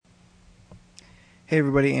Hey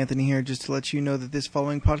everybody, Anthony here, just to let you know that this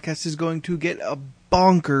following podcast is going to get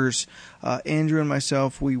bonkers. Andrew and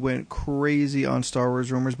myself, we went crazy on Star Wars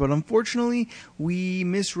rumors, but unfortunately, we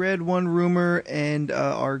misread one rumor and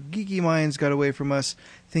our geeky minds got away from us,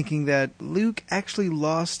 thinking that Luke actually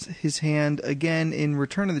lost his hand again in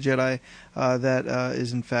Return of the Jedi. That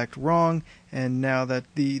is in fact wrong, and now that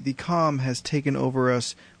the calm has taken over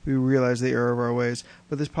us, we realize the error of our ways.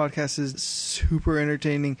 But this podcast is super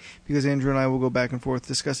entertaining because Andrew and I will go back and forth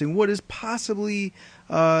discussing what is possibly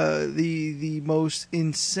the most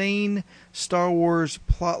insane Star Wars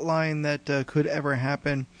plotline that could ever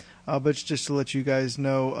happen. But just to let you guys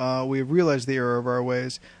know, we have realized the error of our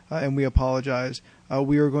ways, and we apologize.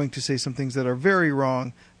 We are going to say some things that are very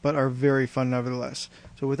wrong, but are very fun nevertheless.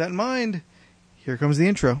 So with that in mind, here comes the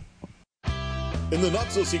intro. In the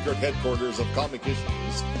not-so-secret headquarters of Comic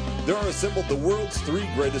Issues, there are assembled the world's three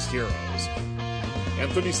greatest heroes.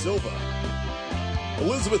 Anthony Silva,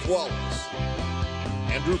 Elizabeth Wallace,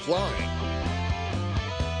 Andrew Klein.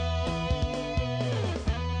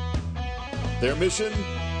 Their mission?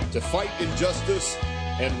 To fight injustice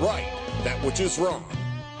and right that which is wrong,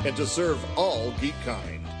 and to serve all geek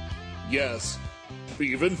kind. Yes,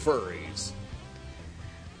 even furries.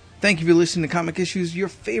 Thank you for listening to Comic Issues, your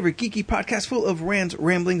favorite geeky podcast full of rants,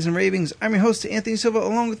 ramblings, and ravings. I'm your host, Anthony Silva.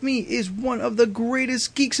 Along with me is one of the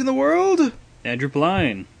greatest geeks in the world, Andrew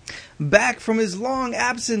Klein. Back from his long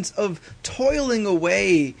absence of toiling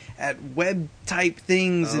away at web-type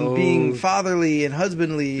things and being fatherly and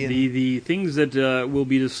husbandly. And the things that will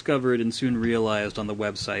be discovered and soon realized on the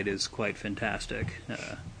website is quite fantastic.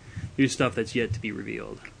 Here's stuff that's yet to be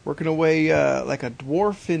revealed. Working away like a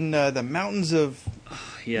dwarf in the mountains of...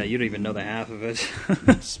 Yeah, you don't even know the half of it.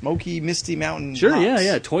 Smoky, misty mountain Sure, hops.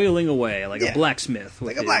 yeah, toiling away like a blacksmith.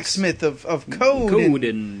 Like a blacksmith of code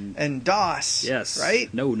and DOS. Yes.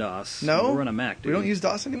 Right? No DOS. No? We're on a Mac, dude. We don't use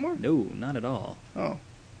DOS anymore? No, not at all. Oh.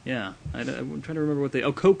 Yeah, I'm trying to remember what they...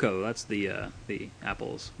 Oh, Cocoa. That's the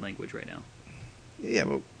Apple's language right now. Yeah,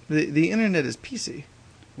 but the internet is PC.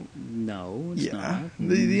 No, it's not.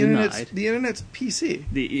 The internet's PC.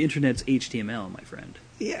 The internet's HTML, my friend.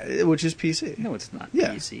 Yeah, which is PC. No, it's not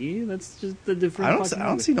Yeah. PC. That's just the different. I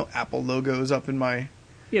don't see no Apple logos up in my.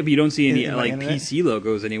 Yeah, but you don't see any in like internet. PC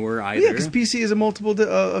logos anywhere either. Yeah, because PC is a multiple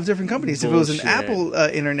of different companies. Bullshit. If it was an Apple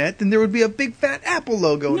internet, then there would be a big fat Apple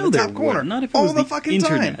logo in the top corner. Wouldn't. Not if it all was the the fucking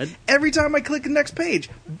internet. time. Every time I click the next page,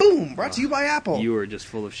 boom, brought to you by Apple. You are just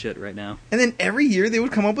full of shit right now. And then every year they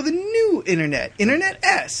would come up with a new internet. Internet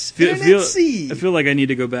S. Internet C. I feel like I need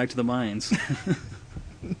to go back to the mines.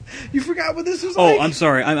 You forgot what this was Oh, like? I'm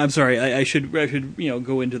sorry. I'm sorry. I should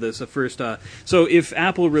go into this first. So if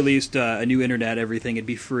Apple released a new internet, everything would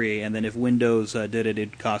be free, and then if Windows did it,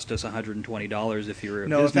 it'd cost us $120 if you were a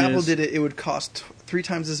No, business. if Apple did it, it would cost 3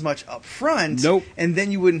 times as much up front. Nope. And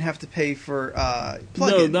then you wouldn't have to pay for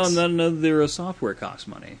plugins. No. Their software costs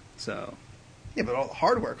money. So. Yeah, but all the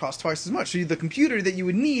hardware costs twice as much. So the computer that you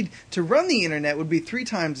would need to run the internet would be 3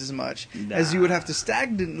 times as much as you would have to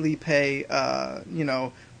stagnantly pay,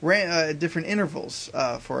 different intervals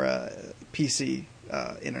for a PC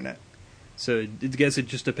internet. So I guess it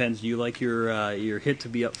just depends. Do you like your hit to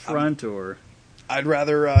be up front or? I'd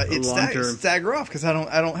rather it stagger off because I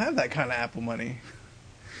don't have that kind of Apple money.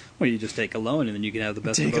 Well, you just take a loan and then you can have the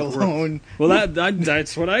best Take of a both loan. Well,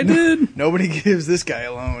 that's what I did. Nobody gives this guy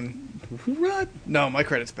a loan. What? No, my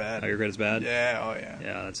credit's bad. Oh, your credit's bad? Yeah, oh yeah.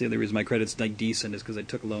 Yeah, that's the other reason my credit's like decent is because I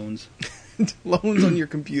took loans. Loans on your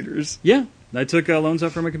computers. Yeah, I took loans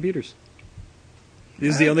out for my computers.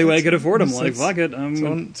 This is the only way I could afford them. Like, fuck it.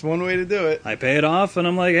 It's one way to do it. I pay it off, and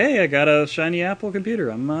I'm like, hey, I got a shiny Apple computer.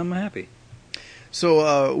 I'm happy.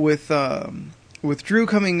 So with Drew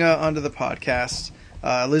coming onto the podcast,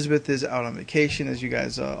 Elizabeth is out on vacation, as you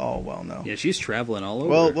guys all well know. Yeah, she's traveling all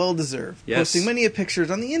over. Well deserved. Yes. Posting many pictures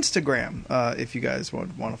on the Instagram, if you guys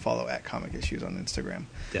want to follow at Comic Issues on Instagram.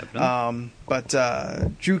 Definitely.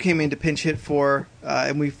 But Drew came in to pinch hit for,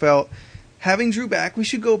 and we felt, having Drew back, we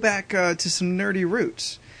should go back to some nerdy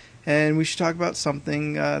roots. And we should talk about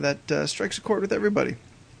something that strikes a chord with everybody.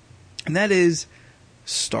 And that is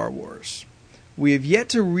Star Wars. We have yet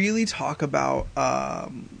to really talk about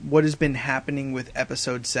what has been happening with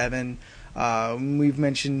Episode 7. We've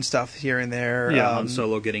mentioned stuff here and there. Yeah, Han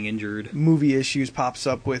Solo getting injured. Movie issues pops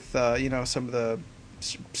up with some of the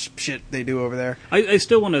shit they do over there. I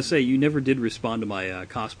still want to say, you never did respond to my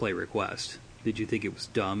cosplay request. Did you think it was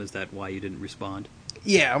dumb? Is that why you didn't respond?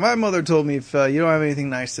 Yeah, my mother told me if you don't have anything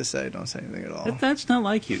nice to say, don't say anything at all. That's not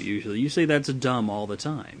like you, usually. You say that's dumb all the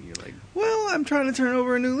time. You're like... Well, I'm trying to turn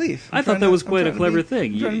over a new leaf. I thought that was quite a clever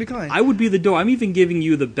thing. I'm trying to be kind. I would be the door. I'm even giving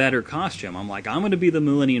you the better costume. I'm like, I'm going to be the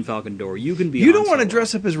Millennium Falcon door. You can be. You don't want to Solo.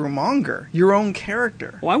 dress up as Ramonger, your own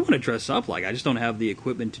character. Well, I want to dress up like. I just don't have the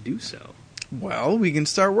equipment to do so. Well, we can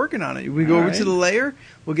start working on it. We go All over right. to the lair.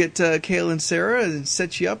 We'll get Kayla and Sarah and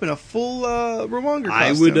set you up in a full Ramonger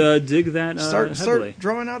costume. I would dig that heavily. Start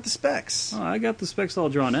drawing out the specs. Oh, I got the specs all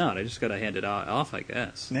drawn out. I just got to hand it off, I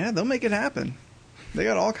guess. Yeah, they'll make it happen. They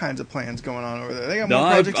got all kinds of plans going on over there. They got No,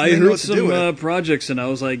 more projects I than they know heard what to do with. some projects, and I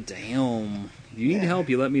was like, damn. If you need help,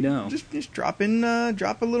 you let me know. Just drop a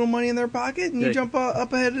little money in their pocket, and you Yeah. jump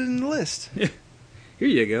up ahead in the list. Here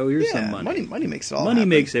you go. Here's some money. Money makes it all Money happen.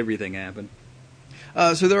 makes everything happen.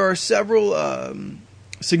 So there are several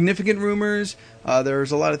significant rumors.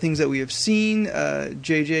 There's a lot of things that we have seen.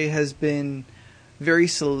 JJ has been very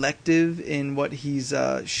selective in what he's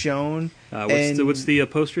shown. What's the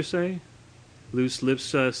poster say? Loose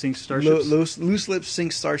lips sink starships. Loose lips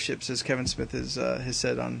sink starships, as Kevin Smith has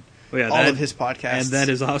said on Oh, yeah, all of his podcasts. And that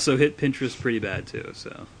has also hit Pinterest pretty bad too.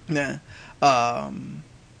 So yeah,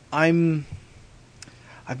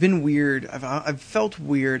 I've been weird. I've felt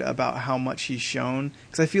weird about how much he's shown,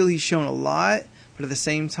 because I feel he's shown a lot, but at the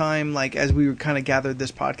same time, like as we kind of gathered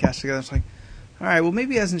this podcast together, it's like, all right, well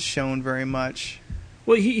maybe he hasn't shown very much.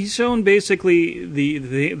 well, he's shown basically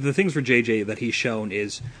the things for JJ that he's shown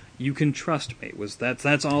is you can trust me.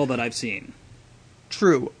 That's all that I've seen.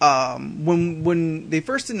 True. When they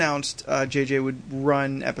first announced JJ would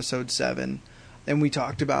run episode 7, and we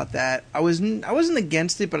talked about that, I wasn't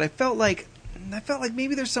against it, but I felt like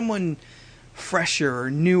maybe there's someone fresher or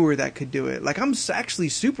newer that could do it. Like, I'm actually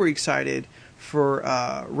super excited for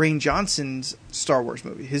Rian Johnson's Star Wars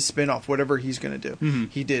movie, his spinoff, whatever he's going to do. Mm-hmm.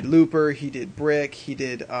 He did Looper, he did Brick, he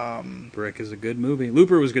did... Brick is a good movie.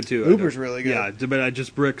 Looper was good too. Looper's really good. Yeah,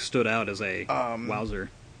 but Brick stood out as a wowzer.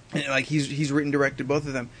 And, like, he's written, directed both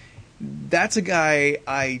of them. That's a guy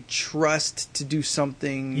I trust to do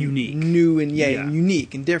something Unique. new and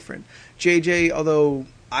unique and different. JJ, although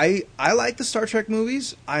I like the Star Trek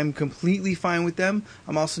movies, I'm completely fine with them.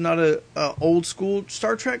 I'm also not a old school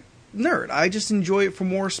Star Trek nerd. I just enjoy it for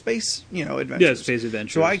more space, adventures. Yeah, space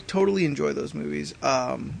adventures. So I totally enjoy those movies.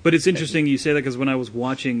 But it's interesting you say that, because when I was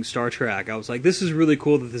watching Star Trek, I was like, this is really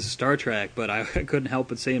cool that this is Star Trek, but I couldn't help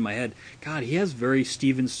but say in my head, God, he has very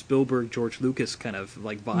Steven Spielberg, George Lucas kind of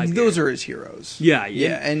like vibe. Those here. are his heroes. Yeah.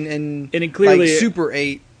 And it clearly like Super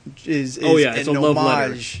 8 is it's an a love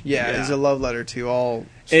homage. letter. Yeah, it's a love letter to all.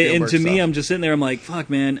 And to Spielberg me, stuff. I'm just sitting there. I'm like, "Fuck,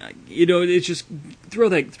 man! It's just throw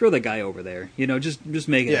that guy over there. Just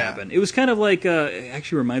make it happen." It was kind of like,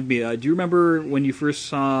 actually reminded me. Do you remember when you first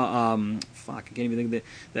saw? I can't even think of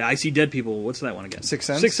the I See Dead People. What's that one again? Sixth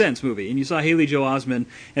Sense? Sixth Sense movie. And you saw Haley Joel Osment, and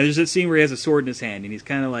there's that scene where he has a sword in his hand, and he's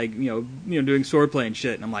kind of like, doing sword play and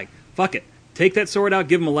shit. And I'm like, "Fuck it, take that sword out,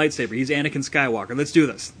 give him a lightsaber. He's Anakin Skywalker. Let's do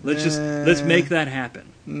this. Let's make that happen."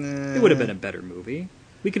 It would have been a better movie.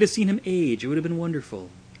 We could have seen him age. It would have been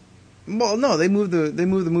wonderful. Well, no, they move the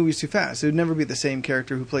movies too fast. It would never be the same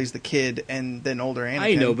character who plays the kid and then older Anakin.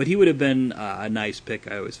 I know, but he would have been a nice pick,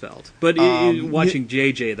 I always felt. But watching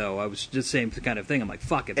JJ, though, I was just saying the kind of thing. I'm like,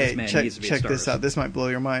 fuck it, this man needs to be a check Star this Wars. out. This might blow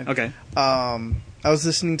your mind. Okay. I was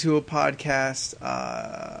listening to a podcast.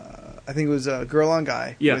 I think it was Girl on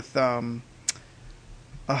Guy. Yeah. With I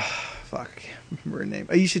can't remember her name.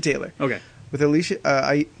 Aisha Taylor. Okay. With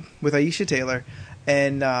Aisha Taylor,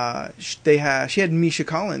 and she had Misha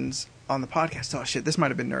Collins on the podcast. Oh shit, this might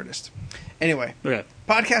have been Nerdist. Anyway, Okay.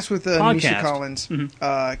 podcast with Misha Collins,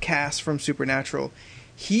 Cass from Supernatural.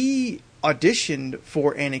 He auditioned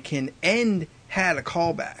for Anakin and had a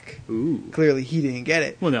callback. Ooh. Clearly, he didn't get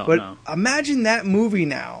it. Well, no, but no. imagine that movie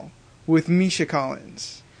now with Misha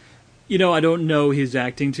Collins. I don't know his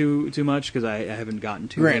acting too much because I haven't gotten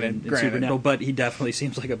to him in Granted. Supernatural, but he definitely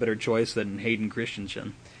seems like a better choice than Hayden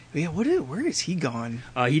Christensen. Yeah, where is he gone?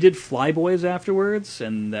 He did Flyboys afterwards,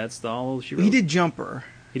 and that's all she wrote. He did Jumper.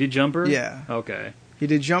 He did Jumper? Yeah. Okay. He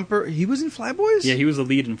did Jumper. He was in Flyboys? Yeah, he was the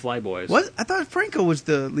lead in Flyboys. What? I thought Franco was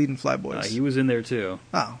the lead in Flyboys. He was in there too.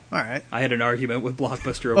 Oh, all right. I had an argument with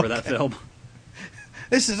Blockbuster over that film.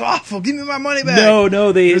 This is awful. Give me my money back.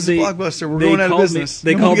 No, This is Blockbuster. We're going out of business.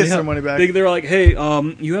 They No one called gets me their up. money back. They were like, "Hey,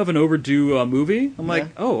 you have an overdue movie." I'm like, Yeah.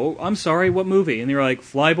 "Oh, I'm sorry. What movie?" And they were like,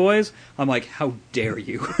 "Flyboys." I'm like, "How dare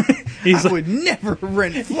you?" I would never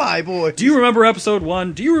rent Flyboys. "Do you remember episode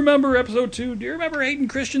 1? Do you remember episode 2? Do you remember Hayden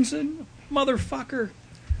Christensen, motherfucker?"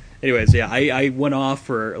 Anyways, yeah, I went off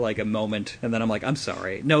for like a moment, and then I'm like, "I'm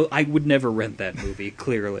sorry. No, I would never rent that movie."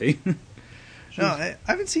 Clearly. No, I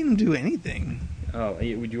haven't seen him do anything. Oh,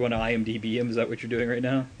 would you want to IMDb him? Is that what you're doing right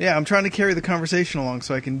now? Yeah, I'm trying to carry the conversation along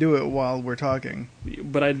so I can do it while we're talking.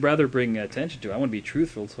 But I'd rather bring attention to it. I want to be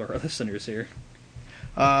truthful to our listeners here.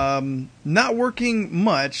 Not working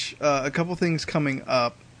much. A couple things coming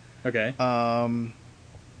up. Okay.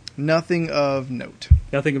 Nothing of note.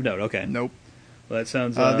 Nothing of note. Okay. Nope. Well, that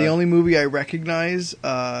sounds... the only movie I recognize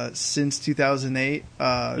since 2008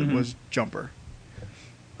 was Jumper.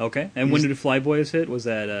 Okay. And when did Flyboys hit? Was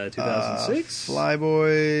that 2006?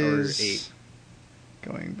 Flyboys... Or 8?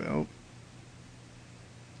 Going... Oh.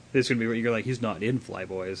 This is going to be where you're like, he's not in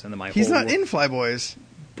Flyboys. And then He's not in Flyboys.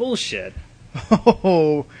 Bullshit.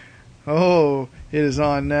 Oh, it is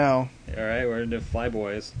on now. All right, we're into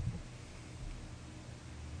Flyboys.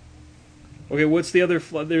 Okay, what's the other...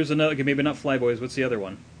 There's another... Okay, maybe not Flyboys. What's the other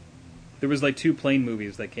one? There was like 2 plane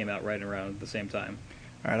movies that came out right around at the same time.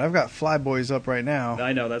 All right, I've got Flyboys up right now.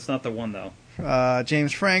 I know, that's not the one, though.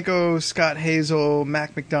 James Franco, Scott Hazel,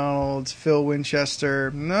 Mac McDonald, Phil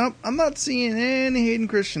Winchester. Nope, I'm not seeing any Hayden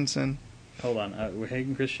Christensen. Hold on.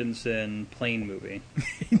 Hayden Christensen plane movie.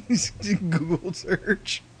 Google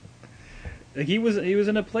search. He was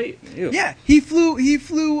in a plane. Ew. Yeah, he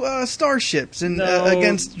flew starships and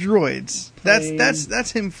against droids. Plane.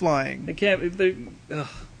 That's him flying. I can't. Ugh.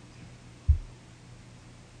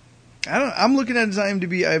 I'm looking at his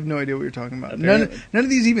IMDb. I have no idea what you're talking about. None of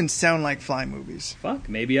these even sound like fly movies. Fuck.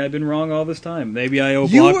 Maybe I've been wrong all this time. Maybe I owe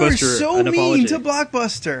you Blockbuster are so an mean apology. to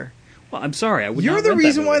Blockbuster. Well, I'm sorry. You're the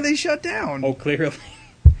reason why they shut down. Oh, clearly.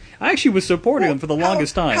 I actually was supporting them for the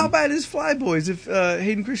longest time. How bad is Flyboys if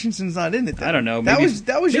Hayden Christensen's not in it? Then? I don't know. Maybe,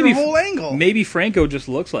 that was your whole angle. Maybe Franco just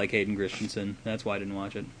looks like Hayden Christensen. That's why I didn't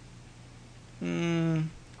watch it.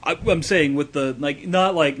 I'm saying with the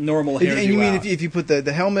not like normal hair. And you mean if you put the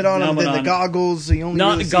helmet on him, then the goggles, you only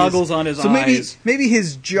not really goggles on his eyes. Maybe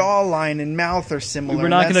his jawline and mouth are similar. We're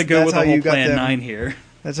not going to go with the whole Plan 9 here.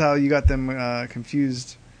 That's how you got them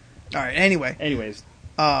confused. All right. Anyways.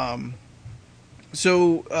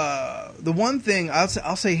 So the one thing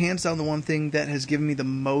I'll say hands down, the one thing that has given me the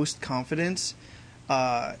most confidence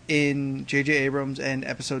in J.J. Abrams and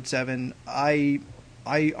Episode 7, I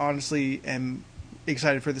honestly am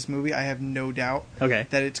excited for this movie. I have no doubt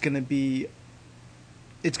that it's going to be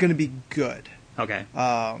good. Okay.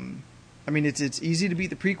 I mean, it's easy to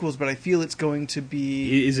beat the prequels, but I feel it's going to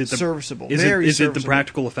be serviceable. Is it the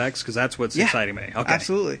practical effects? Because that's what's exciting me. Okay.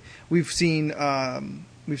 Absolutely. We've seen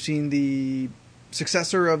the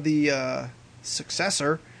successor of the not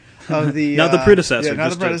the predecessor. Yeah,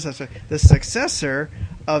 not the predecessor. The successor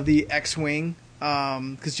of the X-Wing.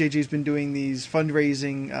 Because JJ's been doing these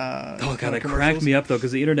fundraising. Oh god, it cracked me up though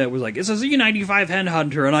because the internet was like, "It's a Z95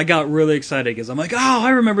 Headhunter," and I got really excited because I'm like, "Oh, I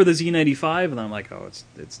remember the Z95," and I'm like, "Oh,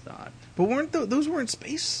 it's not." But those weren't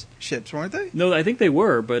space ships, weren't they? No, I think they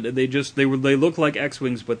were, but they looked like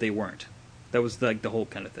X-wings, but they weren't. That was like the whole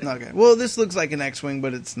kind of thing. Okay, well, this looks like an X-wing,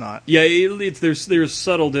 but it's not. Yeah, there's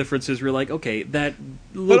subtle differences. We're like, okay, that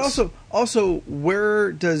looks. But also,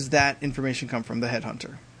 where does that information come from? The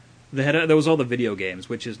Headhunter. That was all the video games,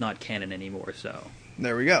 which is not canon anymore, so...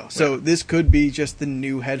 There we go. So this could be just the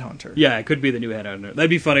new Headhunter. Yeah, it could be the new Headhunter. That'd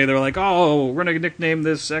be funny. They're like, oh, we're going to nickname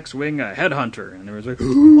this X-Wing a Headhunter. And there was like...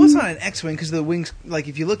 Well, it's not an X-Wing, because the wings... Like,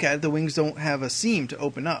 if you look at it, the wings don't have a seam to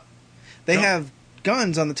open up. They have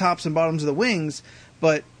guns on the tops and bottoms of the wings,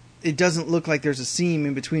 but it doesn't look like there's a seam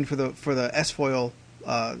in between for the S-foil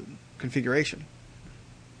configuration.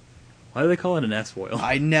 Why do they call it an S-foil?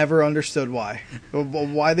 I never understood why.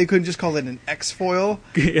 Why they couldn't just call it an X-foil?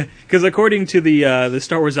 Because according to the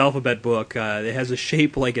Star Wars alphabet book, it has a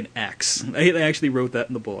shape like an X. They actually wrote that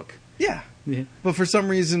in the book. Yeah. But for some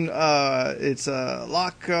reason, it's a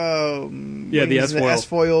lock. The S-foil.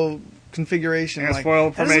 S-foil configuration.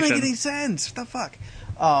 S-foil formation. That doesn't make any sense. What the fuck?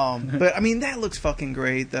 But I mean, that looks fucking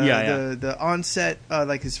great. The onset,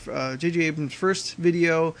 like his J.J. Abrams' first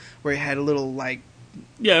video, where he had a little like.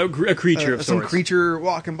 Yeah, a creature of sorts. Some creature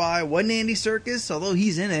walking by. Wasn't Andy Serkis, although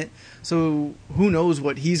he's in it. So who knows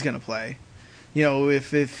what he's going to play. You know,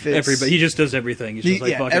 if it's... Everybody. He just does everything. He's just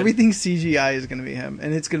like, fuck everything CGI is going to be him.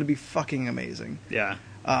 And it's going to be fucking amazing. Yeah.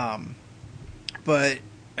 But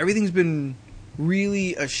everything's been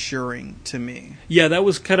really assuring to me. Yeah, that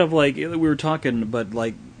was kind of like... We were talking, but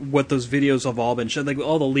like what those videos have all been shown, like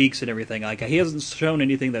all the leaks and everything. Like he hasn't shown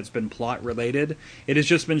anything that's been plot related. It has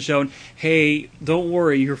just been shown, hey, don't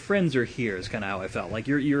worry, your friends are here. Is kind of how I felt. Like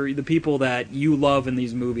you're the people that you love in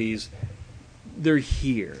these movies. They're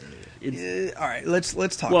here. All right, let's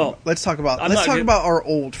talk. Let's talk about our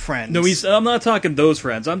old friends. No, I'm not talking those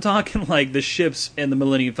friends. I'm talking like the ships and the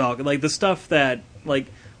Millennium Falcon, like the stuff that like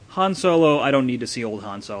Han Solo, I don't need to see old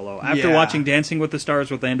Han Solo. After Yeah. watching Dancing with the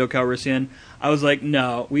Stars with Lando Calrissian, I was like,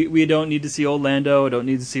 no, we don't need to see old Lando. I don't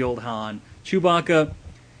need to see old Han. Chewbacca,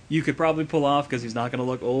 you could probably pull off because he's not going to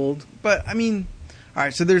look old. But I mean, all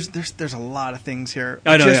right. So there's a lot of things here.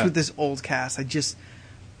 I know, just yeah. with this old cast,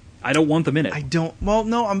 I don't want them in it. I don't. Well,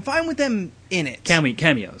 no, I'm fine with them in it.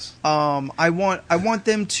 Cameos. I want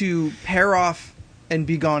them to pair off and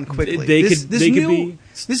be gone quickly. They could be.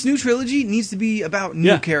 This new trilogy needs to be about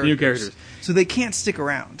new characters. New characters. So they can't stick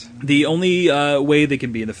around. The only way they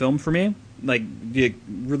can be in the film for me, like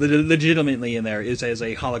legitimately in there, is as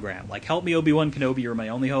a hologram. Like, help me, Obi-Wan Kenobi, you're my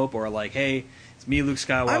only hope. Or like, hey, it's me, Luke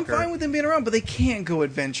Skywalker. I'm fine with them being around, but they can't go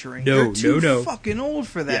adventuring. No, They're too no. fucking old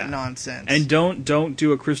for that Yeah. nonsense. And don't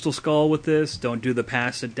do a Crystal Skull with this. Don't do the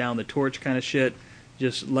pass it down the torch kind of shit.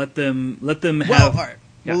 Just let them have. well, all right.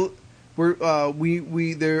 Yeah. Well,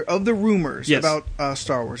 they're of the rumors Yes. about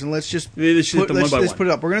Star Wars, and let's just Let's put it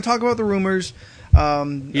up. We're going to talk about the rumors. You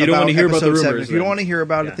don't want to hear about the Episode 7. rumors, If you don't then. want to hear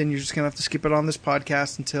about Yeah. it, then you're just going to have to skip it on this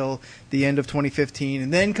podcast until the end of 2015,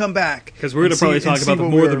 and then come back Because we're going to probably talk about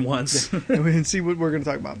them more than once. and see what we're going to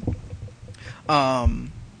talk about.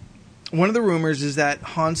 One of the rumors is that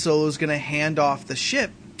Han Solo is going to hand off the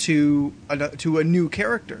ship to a new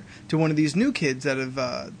character, to one of these new kids that have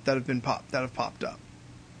popped up.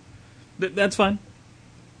 That's fine.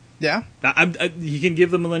 Yeah. You can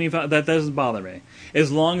give the Millennium Falcon. That doesn't bother me.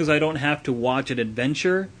 As long as I don't have to watch an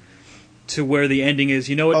adventure to where the ending is,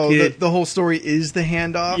 you know what, kid? The whole story is the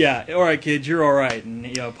handoff? Yeah, all right, kid, you're all right.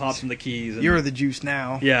 And, pops him the keys. And, You're the juice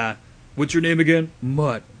now. Yeah. What's your name again?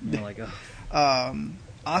 Mutt. You're like,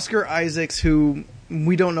 Oscar Isaacs, who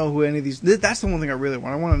we don't know who any of these... That's the one thing I really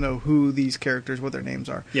want. I want to know who these characters, what their names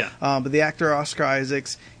are. Yeah. But the actor Oscar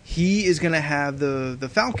Isaacs, he is going to have the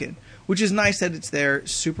Falcon, which is nice that it's there.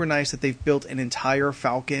 Super nice that they've built an entire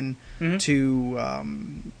Falcon to,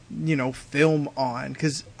 film on.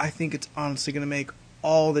 Because I think it's honestly going to make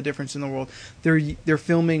all the difference in the world. They're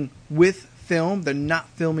filming with film. They're not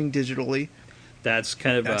filming digitally. that's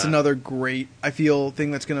kind of... That's another great, I feel,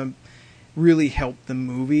 thing that's going to really help the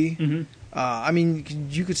movie. Mhm. I mean,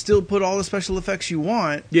 you could still put all the special effects you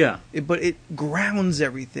want, Yeah. but it grounds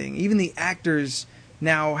everything. Even the actors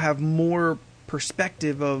now have more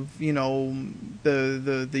perspective of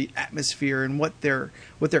the atmosphere and what their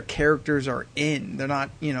characters are in. They're not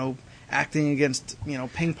acting against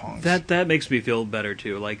ping pong. That makes me feel better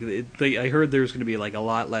too. Like I heard there's going to be like a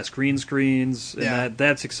lot less green screens, and Yeah.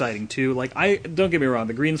 that's exciting too. Like don't get me wrong,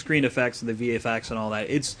 the green screen effects and the VFX and all that,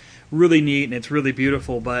 it's really neat and it's really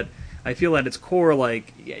beautiful. But I feel at its core,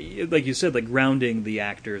 like you said, like grounding the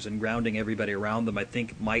actors and grounding everybody around them, I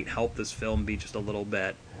think might help this film be just a little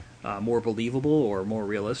bit more believable or more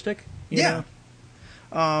realistic. You know?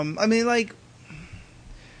 I mean, like,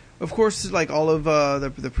 of course, like all of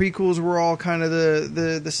the prequels were all kind of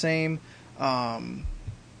the same.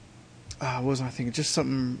 What was I thinking? Just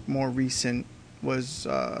something more recent was.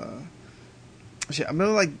 I remember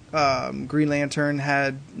like Green Lantern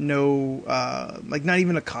had no like not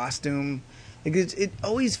even a costume. Like it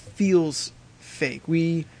always feels fake.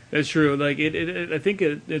 That's true. Like I think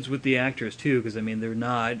it's with the actors too, because I mean they're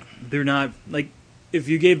not like if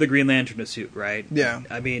you gave the Green Lantern a suit, right? Yeah.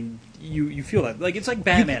 I mean you feel that like it's like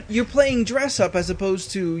Batman. You're playing dress up as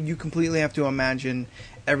opposed to you completely have to imagine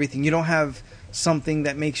everything. You don't have something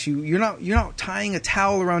that makes you're not tying a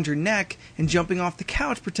towel around your neck and jumping off the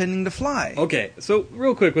couch pretending to fly. Okay, so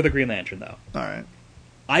real quick with the Green Lantern though, All right.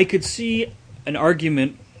 I could see an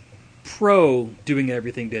argument pro doing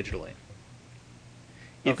everything digitally.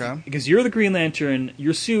 Okay. Because you're the Green Lantern,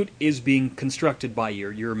 your suit is being constructed by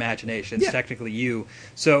your imagination. It's Yeah. technically you.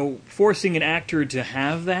 So forcing an actor to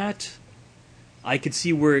have that, I could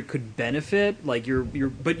see where it could benefit. Like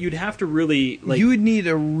but you'd have to really like You would need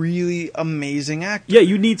a really amazing actor. yeah,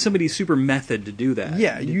 you need somebody super method to do that.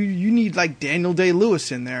 Yeah, you need like Daniel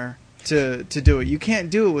Day-Lewis in there to do it. You can't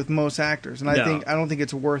do it with most actors, and I No. don't think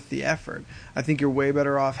it's worth the effort. I think you're way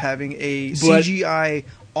better off having a But- CGI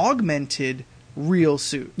augmented real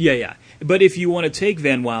suit. Yeah. But if you want to take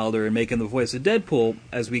Van Wilder and make him the voice of Deadpool,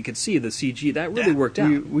 as we could see, the CG, that really worked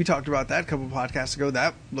out. We talked about that a couple of podcasts ago.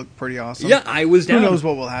 That looked pretty awesome. Yeah, I was down. Who knows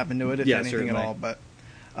what will happen to it, if Yeah, anything certainly. at all. But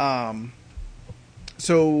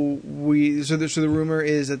so the rumor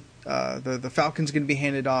is that the Falcon's going to be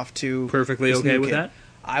handed off to Perfectly this okay new with kid. that?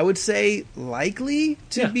 I would say likely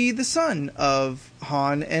to Yeah. be the son of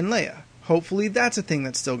Han and Leia. Hopefully, that's a thing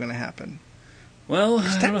that's still going to happen. Well, I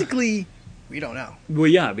don't know. Technically, we don't know. Well,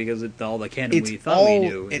 yeah, because all the canon It's we thought all we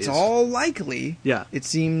knew. it's is, all likely. Yeah. It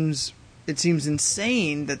seems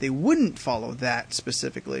insane that they wouldn't follow that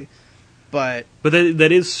specifically. But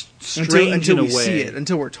that is strange until in a we way. see it,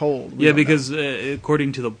 until we're told. Yeah, because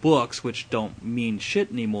according to the books, which don't mean shit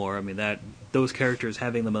anymore, I mean those characters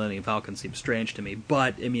having the Millennium Falcon seems strange to me.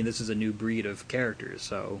 But I mean, this is a new breed of characters,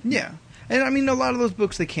 so yeah. And I mean, a lot of those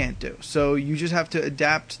books they can't do. So you just have to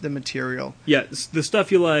adapt the material. Yeah, the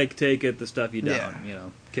stuff you like, take it. The stuff you don't, Yeah.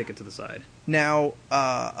 kick it to the side. Now,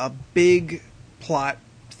 a big plot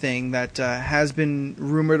thing that has been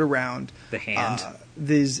rumored around. The hand.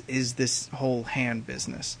 Is this whole hand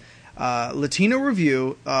business. Latino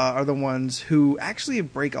Review are the ones who actually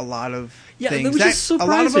break a lot of things. That was just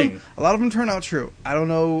surprising. A lot of them turn out true. I don't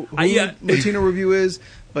know who Latino Review is,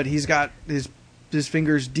 but he's got his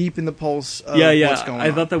fingers deep in the pulse of what's going on.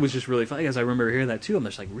 I thought that was just really funny because I remember hearing that too. I'm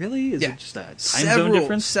just like, really? Is it just a time zone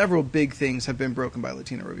difference? Several big things have been broken by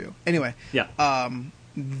Latino Review. Anyway,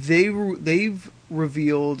 they've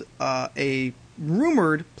revealed a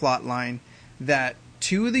rumored plot line that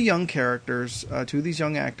two of these young actors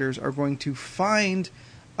are going to find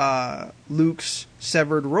Luke's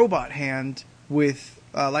severed robot hand with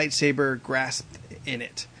a lightsaber grasped in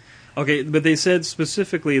it. Okay, but they said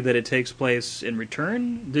specifically that it takes place in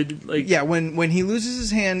Return? When he loses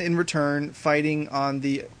his hand in Return fighting on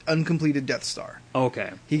the uncompleted Death Star.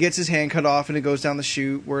 Okay. He gets his hand cut off and it goes down the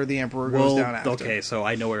chute where the Emperor goes down after. Okay, so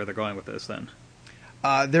I know where they're going with this then.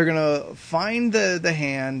 They're going to find the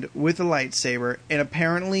hand with a lightsaber, and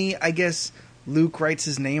apparently, I guess, Luke writes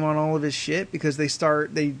his name on all of his shit because they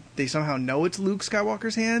somehow know it's Luke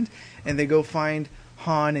Skywalker's hand, and they go find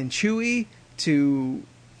Han and Chewie to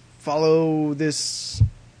follow this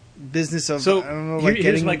business of,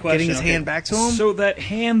 getting his hand back to him. So that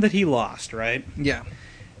hand that he lost, right? Yeah.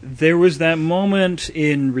 There was that moment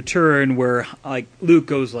in Return where, like, Luke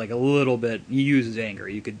goes, like, a little bit, he uses anger.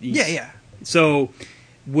 Yeah. So,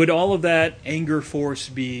 would all of that anger force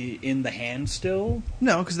be in the hand still?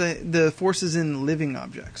 No, because the force is in living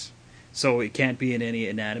objects. So it can't be in any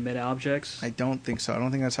inanimate objects? I don't think so. I don't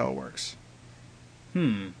think that's how it works.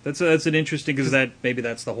 That's an interesting, because maybe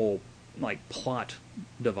that's the whole, like, plot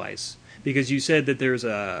device. Because you said that there's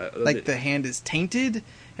the hand is tainted,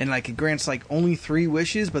 and, like, it grants, like, only 3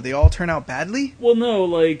 wishes, but they all turn out badly? Well, no,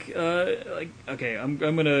 okay, we're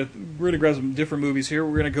gonna grab some different movies here.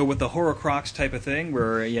 We're gonna go with the Horcrux type of thing,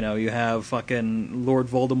 where, you have fucking Lord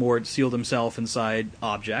Voldemort sealed himself inside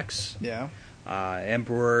objects. Yeah.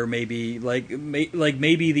 Emperor, maybe,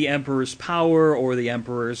 maybe the Emperor's power, or the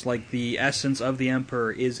Emperor's, the essence of the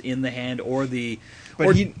Emperor is in the hand, or the...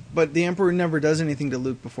 But the Emperor never does anything to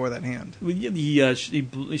Luke before that hand.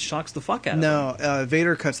 He shocks the fuck out of him. No,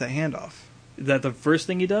 Vader cuts that hand off. Is that the first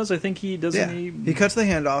thing he does? I think he doesn't. Yeah, he cuts the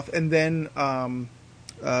hand off, and then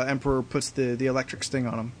Emperor puts the electric sting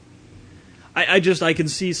on him. I can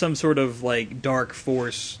see some sort of dark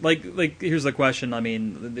force. Here's the question. I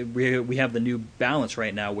mean, we have the new balance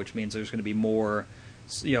right now, which means there's going to be more.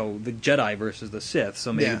 The Jedi versus the Sith,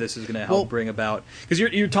 so maybe this is going to help bring about, because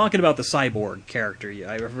you're talking about the cyborg character.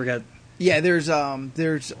 I forgot. Yeah, there's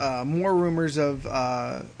more rumors of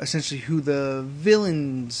essentially who the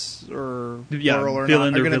villains are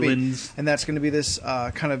going to be, and that's going to be this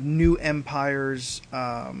kind of new Empire's.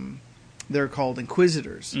 They're called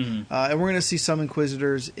Inquisitors, and we're going to see some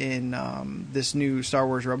Inquisitors in this new Star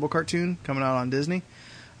Wars Rebel cartoon coming out on Disney.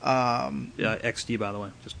 XD, by the way,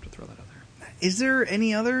 just to throw that out there. Is there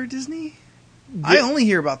any other Disney? Yeah. I only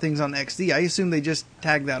hear about things on XD. I assume they just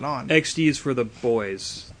tag that on. XD is for the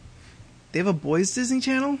boys. They have a boys Disney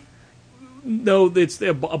channel? No, it's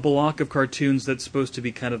a block of cartoons that's supposed to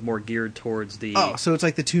be kind of more geared towards the... Oh, so it's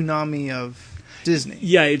like the Toonami of Disney.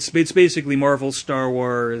 Yeah, it's basically Marvel, Star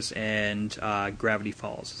Wars, and Gravity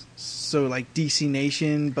Falls. So like DC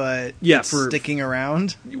Nation, but sticking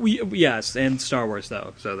around? Yes, and Star Wars,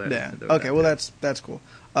 though. So that's cool.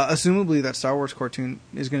 Assumably that Star Wars cartoon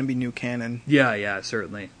is going to be new canon. Yeah,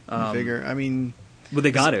 certainly. I figure. I mean... But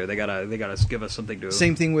they got to. They gotta give us something to...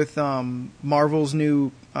 Same thing with Marvel's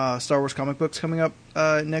new Star Wars comic books coming up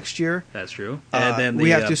next year. That's true. And then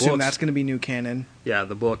we have to assume that's going to be new canon. Yeah,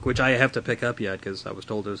 the book, which I have to pick up yet because I was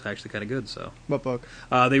told it was actually kind of good. So what book?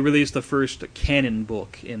 They released the first canon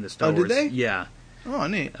book in the Star Wars. Oh, did they? Yeah. Oh,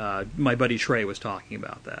 neat. My buddy Trey was talking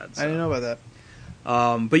about that. So. I didn't know about that.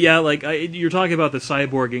 But yeah, you're talking about the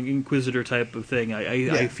cyborg Inquisitor type of thing.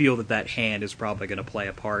 I feel that hand is probably going to play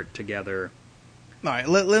a part together. All right,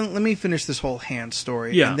 let me finish this whole hand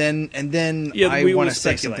story, yeah. and then I want to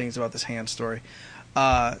say some things about this hand story.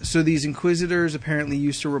 So these Inquisitors apparently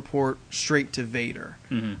used to report straight to Vader.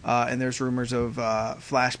 And there's rumors of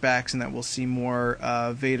flashbacks and that we'll see more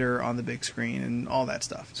Vader on the big screen and all that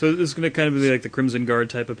stuff. So this is going to kind of be like the Crimson Guard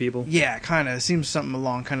type of people? Yeah, kind of. It seems something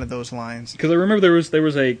along kind of those lines. Because I remember there was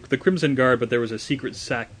the Crimson Guard, but there was a secret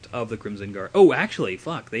sect of the Crimson Guard. Oh, actually,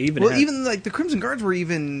 fuck. They even even like the Crimson Guards were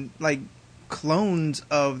even like clones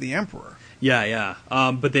of the Emperor. Yeah.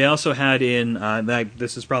 But they also had in,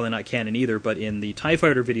 this is probably not canon either, but in the TIE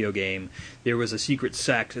Fighter video game, there was a secret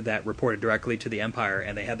sect that reported directly to the Empire,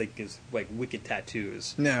 and they had these wicked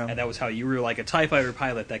tattoos. Yeah. And that was how you were like a TIE Fighter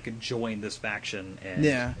pilot that could join this faction. And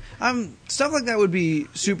yeah. Stuff like that would be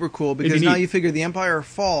super cool, because now you figure the Empire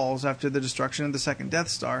falls after the destruction of the second Death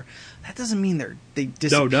Star. That doesn't mean they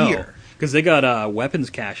disappear. No. Because they got weapons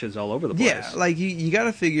caches all over the place. Yeah, like you got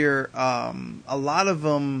to figure a lot of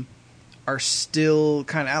them are still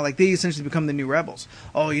kind of out. Like, they essentially become the new rebels.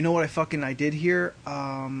 Oh, you know what I did here?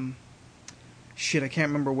 Shit, I can't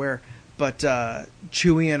remember where. But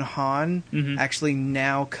Chewie and Han actually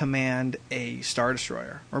now command a Star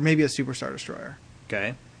Destroyer. Or maybe a Super Star Destroyer.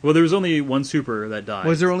 Okay. Well, there was only one Super that died.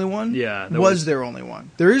 Was there only one? Yeah. Was there only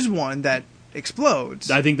one? There is one that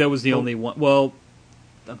explodes. I think that was the only one. Well,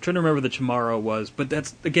 I'm trying to remember the Chamorro was, but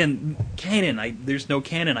that's again canon. There's no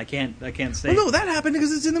canon. I can't say. Well, no, that happened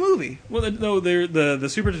because it's in the movie. Well, no, the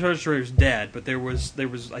Super Star Destroyer is dead, but there was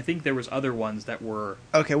I think there was other ones that were.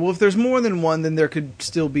 Okay, well, if there's more than one, then there could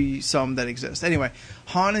still be some that exist. Anyway,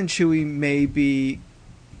 Han and Chewie may be.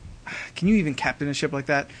 Can you even captain a ship like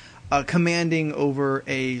that? Commanding over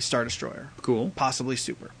a Star Destroyer. Cool. Possibly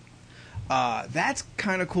Super. That's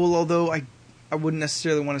kind of cool. Although I wouldn't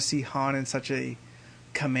necessarily want to see Han in such a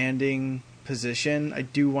commanding position. I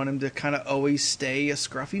do want him to kind of always stay a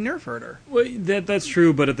scruffy nerf herder. Well, that's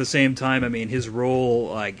true, but at the same time, I mean, his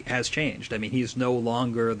role has changed. I mean, he's no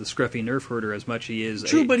longer the scruffy nerf herder as much he is.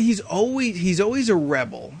 True, but he's always a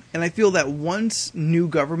rebel, and I feel that once new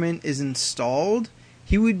government is installed,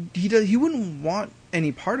 he wouldn't want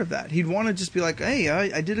any part of that. He'd want to just be like, hey,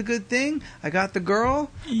 I did a good thing. I got the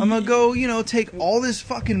girl. I'm gonna go, take all this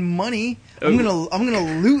fucking money. I'm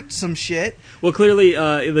gonna loot some shit. Well, clearly,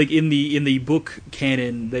 like in the book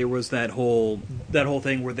canon, there was that whole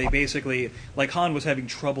thing where they basically, like, Han was having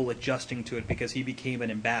trouble adjusting to it because he became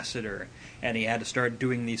an ambassador and he had to start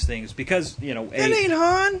doing these things because that ain't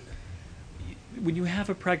Han. When you have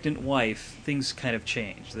a pregnant wife, things kind of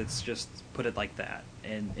change. Let's just put it like that.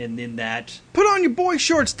 And in that, put on your boy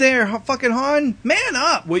shorts there, fucking Han. Man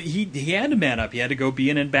up. Well, he had to man up. He had to go be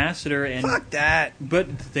an ambassador. And fuck that. But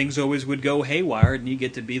things always would go haywire, and you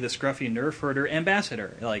get to be the scruffy nerf herder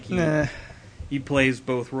ambassador. Like he plays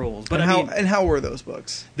both roles. But how were those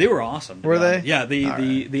books? They were awesome. Were they? Yeah.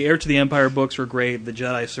 The Heir to the Empire books were great. The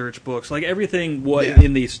Jedi Search books, like everything was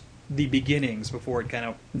in the beginnings before it kind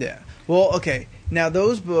of. Yeah. Well, okay. Now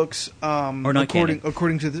those books are not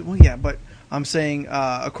according to the, well, yeah, but I'm saying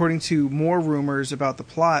according to more rumors about the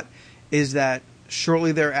plot is that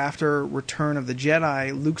shortly thereafter Return of the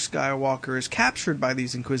Jedi, Luke Skywalker is captured by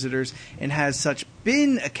these Inquisitors and has such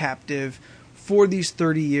been a captive for these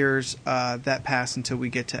 30 years that pass until we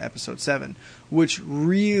get to Episode 7, which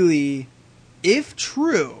really, if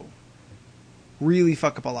true, really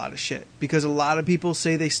fuck up a lot of shit. Because a lot of people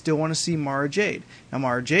say they still want to see Mara Jade. Now,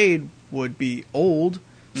 Mara Jade would be old,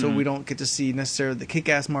 so we don't get to see necessarily the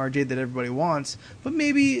kick-ass Mara Jade that everybody wants. But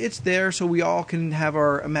maybe it's there so we all can have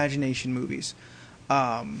our imagination movies.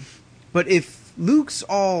 But if Luke's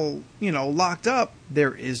all, locked up,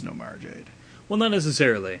 there is no Mara Jade. Well, not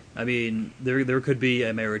necessarily. I mean, there could be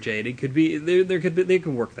a Mara Jade. It could be there could be, they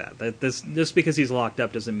can work that. This just because he's locked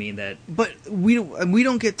up doesn't mean that. But we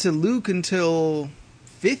don't get to Luke until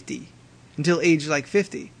 50, until age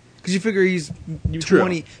 50, because you figure he's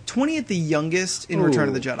 20 at the youngest in Return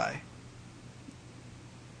of the Jedi.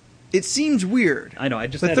 It seems weird. I know.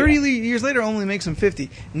 But 30 years later only makes him 50.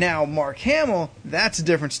 Now Mark Hamill, that's a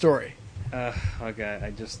different story.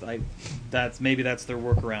 Okay, maybe that's their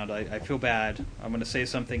workaround. I feel bad. I'm going to say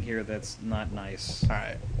something here that's not nice. All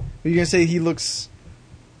right. Are you going to say he looks...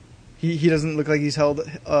 He doesn't look like he's held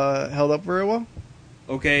up very well?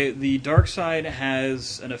 Okay, the dark side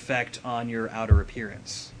has an effect on your outer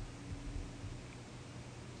appearance.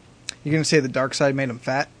 You're going to say the dark side made him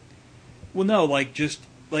fat? Well, no,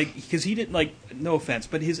 because he didn't, no offense,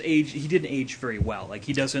 but his age, he didn't age very well. Like,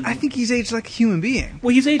 he doesn't... I think he's aged like a human being.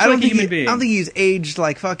 Well, he's aged like a human being. I don't think he's aged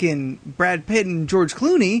like fucking Brad Pitt and George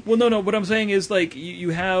Clooney. Well, no, what I'm saying is,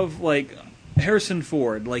 you have, Harrison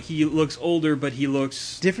Ford. He looks older, but he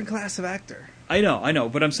looks... Different class of actor. I know.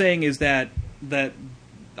 What I'm saying is that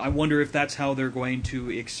I wonder if that's how they're going to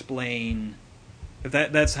explain If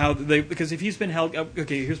that's how they, because if he's been held,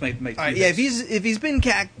 okay, here's my All right, yeah, if he's been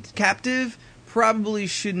captive, probably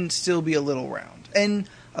shouldn't still be a little round. And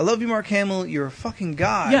I love you, Mark Hamill. You're a fucking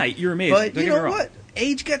god. Yeah, you're amazing. But Don't you get me know wrong. what?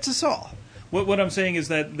 Age gets us all. What I'm saying is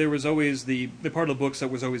that there was always the part of the books that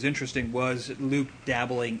was always interesting was Luke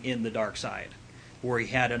dabbling in the dark side, where he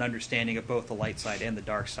had an understanding of both the light side and the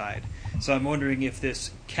dark side. So I'm wondering if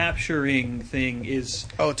this capturing thing is...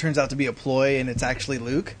 Oh, it turns out to be a ploy, and it's actually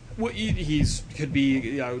Luke? Well, he's could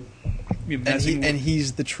be... and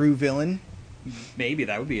he's the true villain? Maybe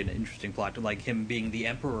that would be an interesting plot, to like him being the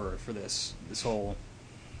Emperor for this whole...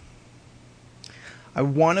 I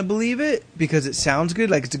want to believe it because it sounds good,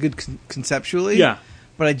 like it's a good conceptually. Yeah.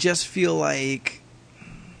 But I just feel like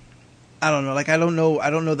I don't know, like I don't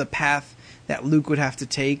know the path that Luke would have to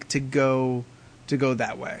take to go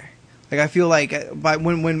that way. Like I feel like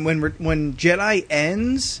when Jedi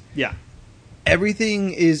ends, yeah,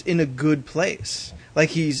 everything is in a good place.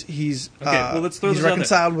 Like he's okay. Well, let's throw he's this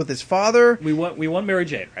reconciled with his father. We want Mary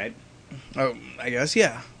Jade, right? Oh, I guess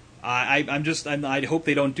yeah. I hope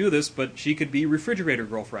they don't do this, but she could be refrigerator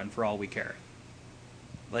girlfriend for all we care.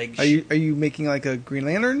 Like, are you making like a Green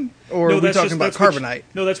Lantern, or no, are we talking about Carbonite?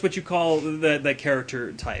 No, that's what you call that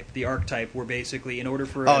character type, the archetype, where basically in order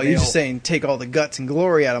for you're just saying take all the guts and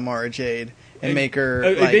glory out of Mara Jade and make her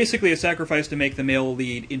basically a sacrifice to make the male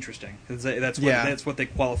lead interesting. That's what they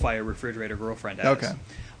qualify a refrigerator girlfriend as. Okay.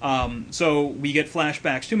 So we get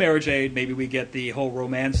flashbacks to Mara Jade. Maybe we get the whole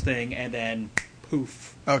romance thing, and then poof.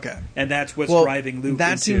 Okay. And that's what's driving Luke.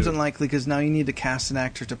 That seems unlikely because now you need to cast an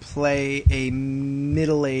actor to play a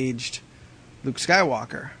middle-aged Luke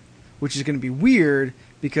Skywalker, which is going to be weird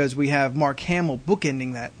because we have Mark Hamill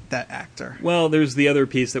bookending that actor. Well, there's the other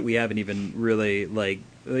piece that we haven't even really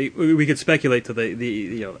we could speculate to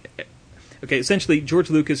the Okay, essentially George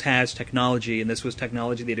Lucas has technology, and this was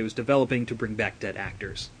technology that he was developing to bring back dead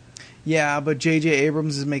actors. Yeah, but J.J.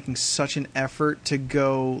 Abrams is making such an effort to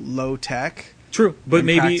go low tech. True, but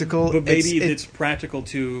maybe practical. It's practical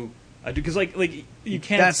to because like you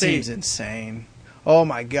can't that say seems insane. Oh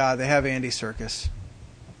my God, they have Andy Serkis.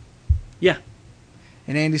 Yeah,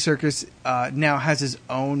 and Andy Serkis now has his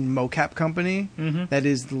own mocap company that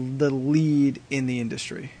is the lead in the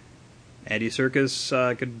industry. Andy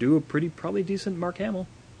Serkis could do a probably decent Mark Hamill.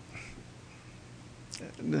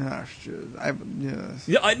 Yeah,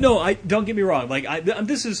 don't get me wrong. Like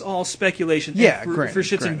this is all speculation. Yeah, for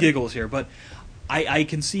shits and giggles here, but I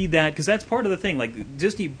can see that because that's part of the thing. Like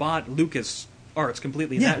Disney bought Lucas Arts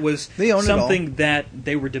completely. Yeah, that was something that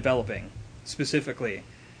they were developing specifically,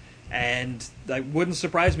 and it wouldn't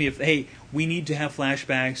surprise me if we need to have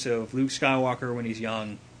flashbacks of Luke Skywalker when he's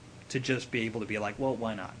young to just be able to be like, well,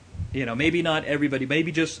 why not? Maybe not everybody.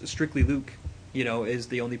 Maybe just strictly Luke. Is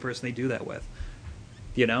the only person they do that with.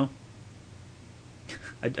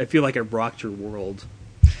 I feel like I rocked your world.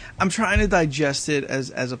 I'm trying to digest it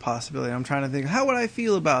as a possibility. I'm trying to think, how would I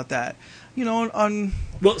feel about that? On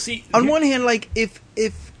one hand, like if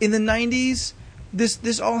in the 90s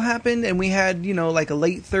this all happened and we had like a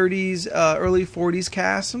late 30s, early 40s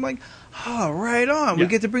cast, I'm like, oh, right on. Yeah. We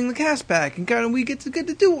get to bring the cast back and we get to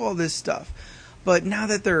do all this stuff. But now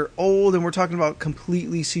that they're old and we're talking about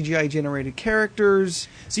completely CGI generated characters,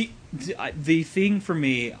 see. The thing for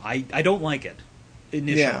me, I don't like it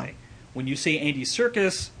initially. Yeah. When you say Andy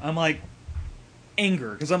Serkis, I'm like,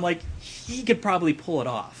 anger. Because I'm like, he could probably pull it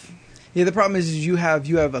off. Yeah, the problem is you have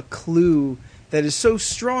a clue that is so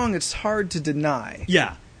strong it's hard to deny.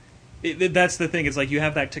 Yeah. That's the thing. It's like you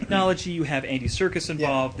have that technology, you have Andy Serkis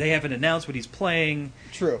involved, they haven't announced what he's playing.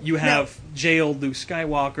 True. You have jailed Luke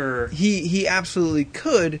Skywalker. He absolutely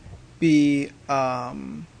could be...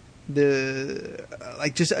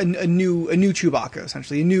 just a new Chewbacca,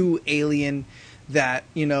 essentially a new alien that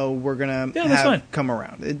we're gonna have come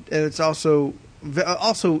around. It's also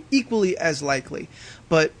equally as likely.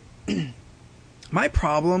 But my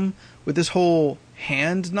problem with this whole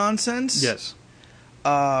hand nonsense, yes,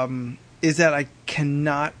 is that I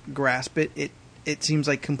cannot grasp it. It seems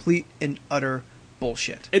like complete and utter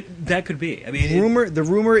bullshit. That could be. I mean, the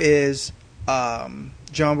rumor is John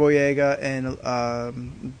Boyega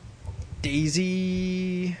and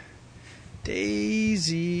Daisy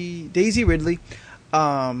Ridley,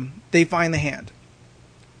 they find the hand.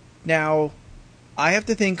 Now, I have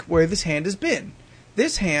to think where this hand has been.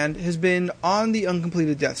 This hand has been on the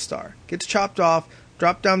uncompleted Death Star. Gets chopped off,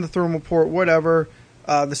 dropped down the thermal port, whatever,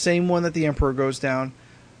 the same one that the Emperor goes down.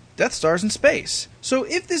 Death Star's in space. So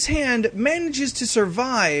if this hand manages to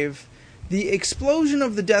survive the explosion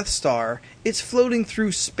of the Death Star, it's floating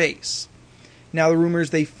through space. Now the rumor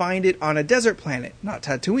is they find it on a desert planet, not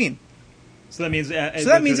Tatooine. So that means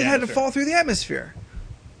it had to fall through the atmosphere.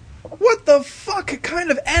 What the fuck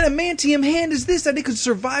kind of adamantium hand is this that it could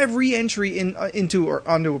survive re-entry into or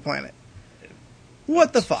onto a planet?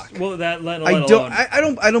 What the fuck? Well,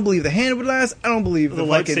 I don't believe the hand would last. I don't believe the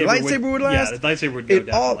fucking lightsaber would last. Yeah, the lightsaber would go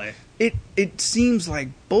definitely. It seems like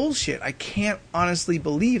bullshit. I can't honestly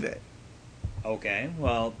believe it. Okay,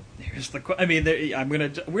 well, here's the. I mean, we're gonna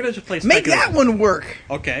just play. Make that one work.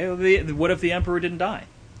 Okay, what if the Emperor didn't die?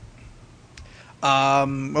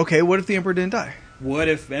 Okay, what if the Emperor didn't die? What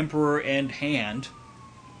if Emperor and hand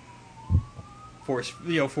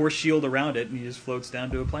force shield around it, and he just floats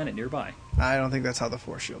down to a planet nearby? I don't think that's how the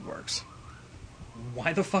force shield works.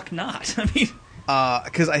 Why the fuck not? I mean,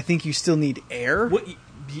 because I think you still need air. What,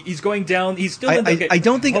 he's going down. He's still. I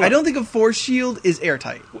don't think a force shield is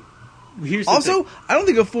airtight. Here's also, I don't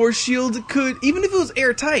think a force shield could, even if it was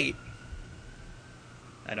airtight.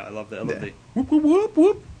 I know. I love that. I love the whoop whoop whoop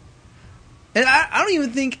whoop. And I don't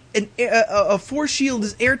even think a force shield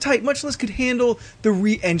is airtight, much less could handle the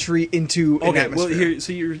re-entry into an atmosphere.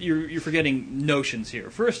 Well, you're forgetting notions here.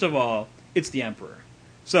 First of all, it's the Emperor,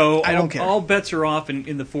 so I don't care. All bets are off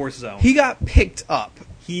in the Force zone. He got picked up.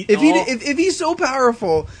 If he's so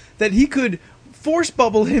powerful that he could force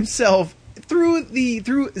bubble himself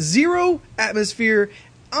through zero atmosphere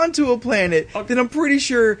onto a planet, then I'm pretty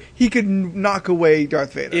sure he could knock away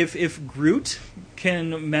Darth Vader. If Groot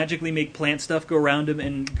can magically make plant stuff go around him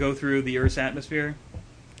and go through the Earth's atmosphere,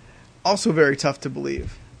 also very tough to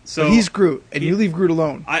believe. So but he's Groot, and you leave Groot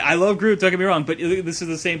alone. I love Groot. Don't get me wrong, but this is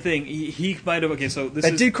the same thing. He might have. Okay, so this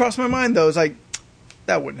did cross my mind though. It's like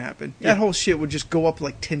that wouldn't happen. Yeah. That whole shit would just go up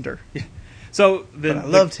like Tinder. Yeah. So but I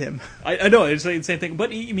loved him. I know it's the same thing.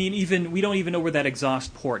 But I mean, even we don't even know where that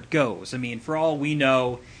exhaust port goes. I mean, for all we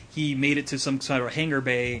know, he made it to some sort of hangar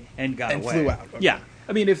bay and got away. Flew out. Okay. Yeah.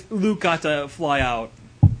 I mean, if Luke got to fly out,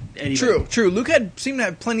 True. Luke seemed to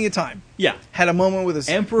have plenty of time. Yeah, had a moment with his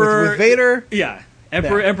Emperor with Vader. Yeah,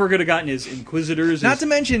 Emperor could have gotten his Inquisitors. Not to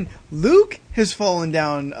mention, Luke has fallen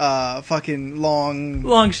down fucking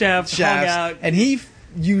long shafts, hung out, and he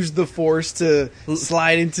used the Force to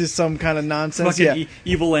slide into some kind of nonsense. Fucking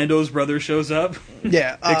evil Lando's brother shows up.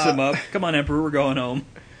 Yeah, picks him up. Come on, Emperor, we're going home.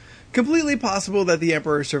 Completely possible that the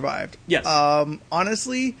Emperor survived. Yes.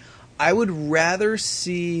 Honestly, I would rather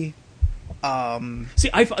see.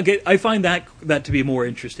 I find that to be a more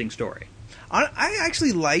interesting story. I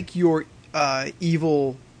actually like your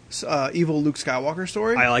evil Luke Skywalker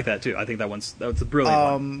story. I like that too. I think that's a brilliant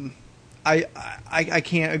one. I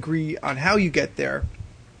can't agree on how you get there,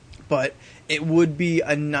 but it would be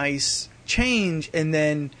a nice change. And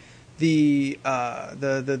then the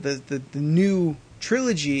new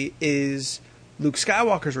trilogy is Luke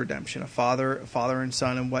Skywalker's redemption, a father and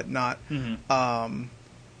son and whatnot. Mm-hmm.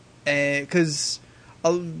 Because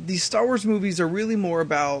these Star Wars movies are really more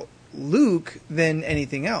about Luke than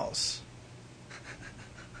anything else.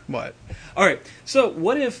 What? All right. So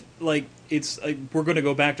what if it's we're going to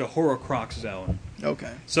go back to Horcrux zone?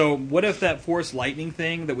 Okay. So what if that Force lightning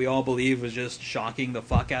thing that we all believe was just shocking the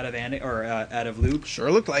fuck out of out of Luke?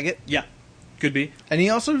 Sure looked like it. Yeah, could be. And he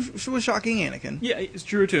also was shocking Anakin. Yeah, it's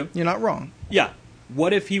true too. You're not wrong. Yeah.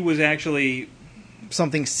 What if he was actually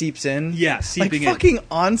something seeps in? Yeah, seeping in. Like fucking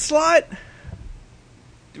Onslaught?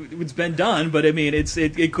 It's been done, but I mean,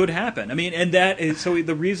 it could happen. I mean, and that is so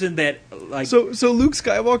the reason that so Luke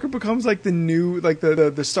Skywalker becomes like the new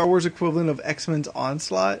the Star Wars equivalent of X-Men's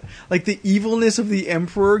Onslaught. Like the evilness of the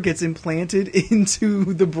Emperor gets implanted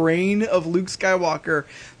into the brain of Luke Skywalker,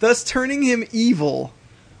 thus turning him evil.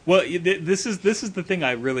 Well, this is the thing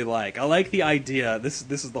I really like. I like the idea. This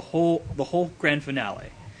is the whole grand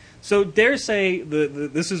finale. So dare say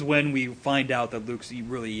this is when we find out that Luke's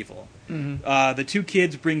really evil. Mm-hmm. The two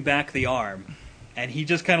kids bring back the arm, and he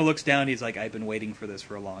just kind of looks down. He's like, "I've been waiting for this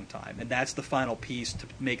for a long time," and that's the final piece to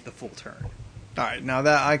make the full turn. All right, now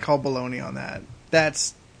that I call baloney on that.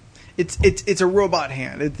 It's a robot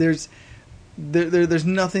hand. There's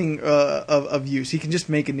nothing of use. He can just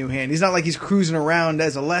make a new hand. He's not like he's cruising around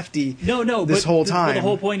as a lefty. No. This whole time. But the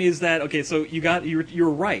whole point is that so you're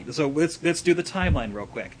right. So let's do the timeline real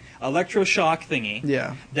quick. Electroshock thingy.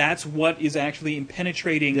 Yeah. That's what is actually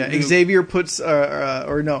penetrating. Yeah. Xavier puts it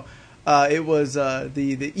was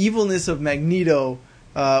the evilness of Magneto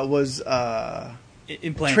was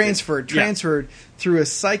implanted. transferred through a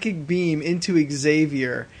psychic beam into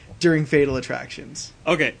Xavier during Fatal Attractions.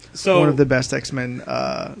 Okay, so one of the best X-Men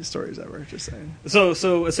stories ever. Just saying.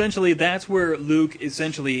 So essentially, that's where Luke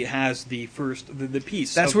essentially has the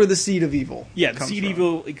piece. That's where the seed of evil. Yeah, the seed of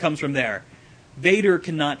evil comes from there. Vader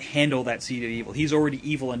cannot handle that seed of evil. He's already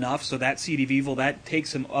evil enough, so that seed of evil, that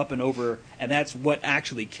takes him up and over, and that's what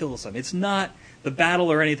actually kills him. It's not the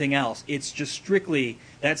battle or anything else. It's just strictly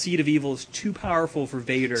that seed of evil is too powerful for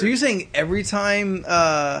Vader. So you're saying every time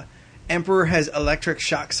Emperor has electric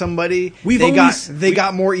shock somebody, We've they only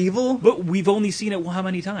got more evil? But we've only seen it how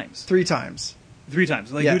many times? 3 times. 3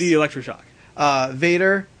 times. Like, Yes. who did he electroshock?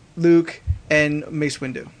 Vader, Luke, and Mace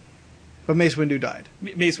Windu. But Mace Windu died.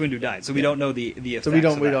 Mace Windu died, so we don't know the effects. So we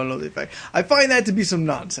don't of that. know the effect. I find that to be some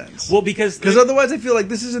nonsense. Well, because Otherwise I feel like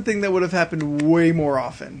this is a thing that would have happened way more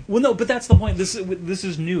often. Well, no, but that's the point. This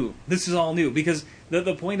is new. This is all new because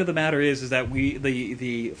the point of the matter is that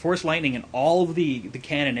the Force Lightning and all of the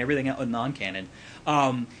canon, everything else, non-canon,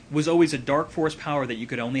 was always a dark force power that you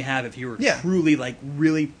could only have if you were truly like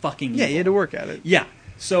really fucking evil. Yeah, you had to work at it. Yeah.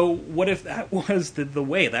 So what if that was the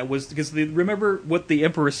way? That was because remember what the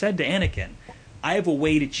Emperor said to Anakin. I have a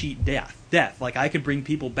way to cheat death. Like I could bring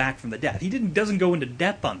people back from the death. He doesn't go into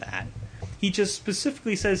depth on that. He just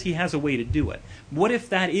specifically says he has a way to do it. What if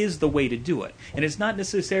that is the way to do it? And it's not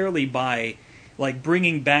necessarily by like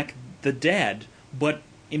bringing back the dead, but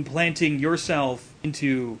implanting yourself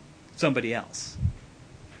into somebody else.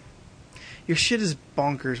 Your shit is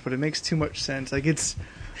bonkers, but it makes too much sense. Like it's.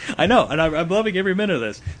 I know, and I'm loving every minute of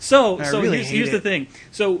this. So really here's the thing.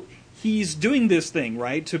 So he's doing this thing,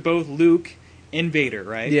 right, to both Luke and Vader,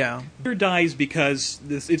 right? Yeah. Vader dies because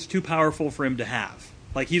it's too powerful for him to have.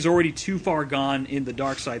 Like, he's already too far gone in the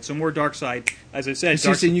dark side. So more dark side, as I said. So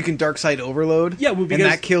you're saying you can dark side overload? Yeah, well, because,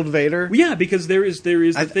 and that killed Vader? Yeah, because there is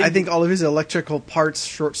the thing. I think all of his electrical parts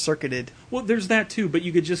short-circuited. Well, there's that too, but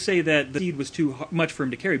you could just say that the seed was too much for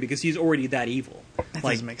him to carry because he's already that evil. That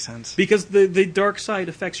doesn't make sense. Because the dark side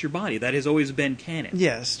affects your body. That has always been canon.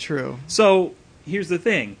 Yes, true. So, here's the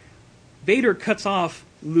thing. Vader cuts off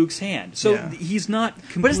Luke's hand. So he's not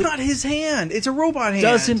But it's not his hand. It's a robot hand.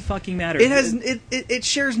 Doesn't fucking matter. It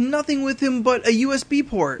shares nothing with him but a USB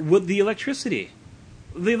port. With the electricity.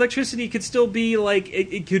 The electricity could still be like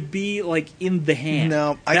it could be like in the hand.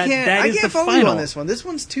 No, I can't follow you on this one. This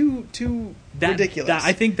one's too ridiculous.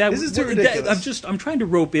 I think that this is too ridiculous. I'm trying to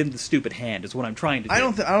rope in the stupid hand. Is what I'm trying to do. I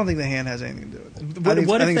don't think the hand has anything to do with it.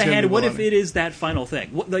 What if the hand? What if it is that final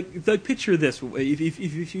thing? Like picture this,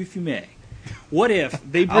 if you may. What if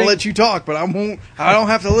they bring... I'll let you talk, but I won't. I don't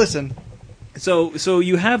have to listen. So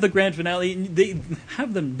you have the grand finale. They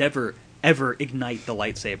have them never ever ignite the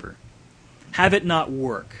lightsaber. Have it not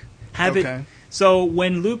work. It. So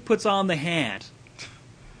when Luke puts on the hand,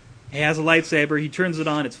 he has a lightsaber. He turns it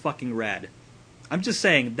on. It's fucking red. I'm just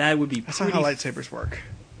saying that would be. That's not how lightsabers work.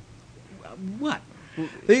 What?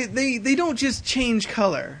 They don't just change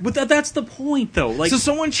color. But that's the point, though. Like, so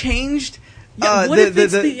someone changed. Yeah, what if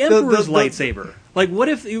it's the Emperor's lightsaber? Like, what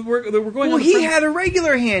if we're going? Well, he had a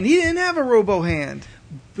regular hand. He didn't have a robo hand.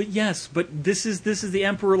 But yes, but this is the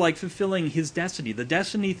Emperor like fulfilling his destiny. The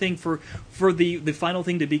destiny thing for the final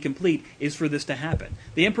thing to be complete is for this to happen.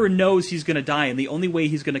 The Emperor knows he's going to die, and the only way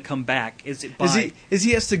he's going to come back is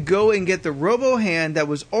he has to go and get the robo hand that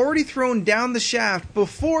was already thrown down the shaft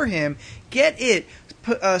before him. Get it,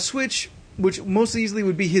 switch, which most easily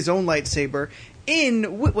would be his own lightsaber.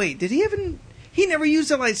 Wait, did he even? He never used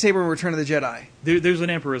a lightsaber in Return of the Jedi. There's an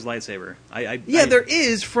Emperor's lightsaber. There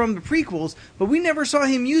is from the prequels, but we never saw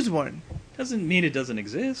him use one. Doesn't mean it doesn't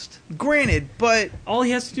exist. Granted, but all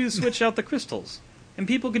he has to do is switch out the crystals, and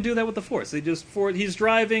people can do that with the Force. He's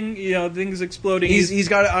driving, things exploding. He's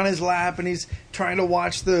got it on his lap, and he's trying to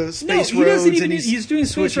watch the space roads. Doesn't even. And he's doing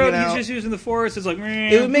space road. He's just using the Force. It's like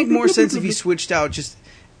it would make more sense if he switched out just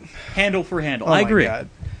handle for handle. Oh I agree. My God.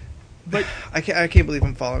 But I can't believe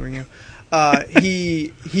I'm following you.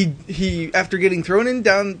 He after getting thrown in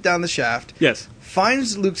down the shaft, yes,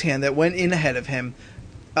 finds Luke's hand that went in ahead of him,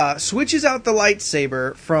 switches out the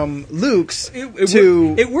lightsaber from Luke's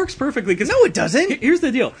It works perfectly. Cause no, it doesn't. Here's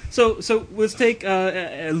the deal. So let's take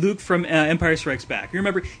Luke from Empire Strikes Back. You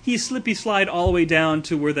remember he slippy slide all the way down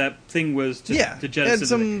to where that thing was to jettison.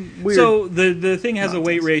 Some weird so the thing has nonsense. a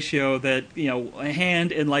weight ratio that a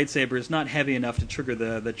hand and lightsaber is not heavy enough to trigger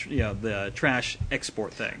the trash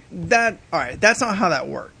export thing. That's not how that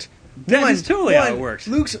worked. That is totally how it works.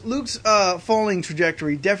 Luke's falling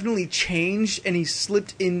trajectory definitely changed, and he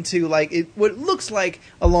slipped into what looks like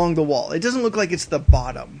along the wall. It doesn't look like it's the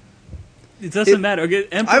bottom. It doesn't matter.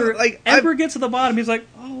 Emperor gets to the bottom. He's like,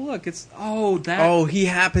 oh look, it's that. Oh, he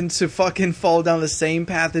happened to fucking fall down the same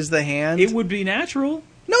path as the hand. It would be natural.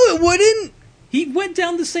 No, it wouldn't. He went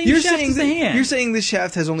down the same shaft as the hand. You're saying this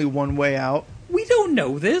shaft has only one way out? We don't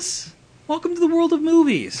know this. Welcome to the world of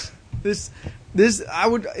movies. I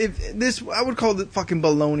would call it fucking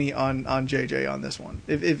baloney on JJ on this one.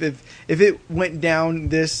 If it went down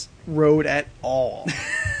this road at all.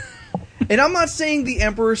 And I'm not saying the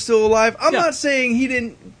Emperor's still alive. I'm not saying he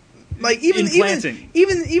didn't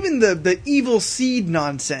even the evil seed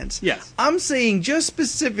nonsense. Yes. I'm saying just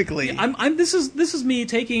specifically. This is me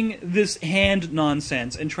taking this hand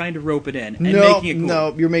nonsense and trying to rope it in and making it cool.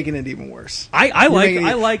 No, you're making it even worse. I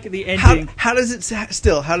like the ending. How does it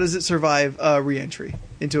survive re-entry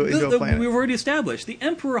into a planet? We've already established the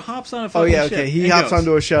Emperor hops on a fucking ship. Okay. He hops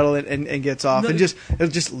onto a shuttle and gets off and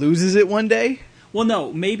just loses it one day. Well,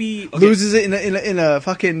 no, maybe loses it in a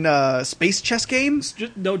fucking space chess game.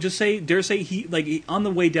 Just say he on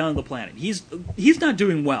the way down to the planet. He's not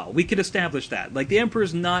doing well. We could establish that. Like the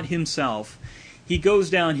Emperor's not himself. He goes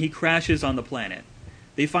down. He crashes on the planet.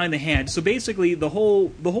 They find the hand. So basically, the whole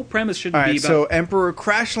premise shouldn't be about. So Emperor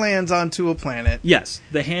crash lands onto a planet. Yes,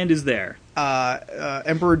 the hand is there.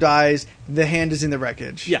 Emperor dies. The hand is in the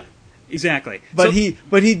wreckage. Yeah, exactly. But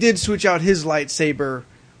he did switch out his lightsaber,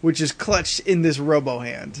 which is clutched in this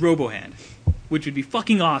Robo-Hand. Which would be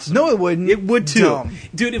fucking awesome. No, it wouldn't. It would too. Dumb.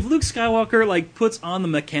 Dude, if Luke Skywalker puts on the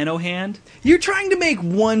Meccano hand... You're trying to make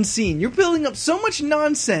one scene. You're building up so much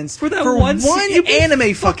nonsense for one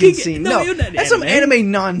anime fucking scene. No, that's some anime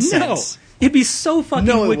nonsense. No. It'd be so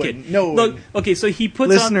fucking wicked. Look, okay, so he puts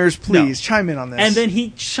Listeners, please, chime in on this. And then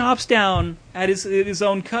he chops down at his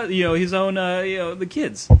own cut, the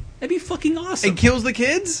kids. That'd be fucking awesome. And kills the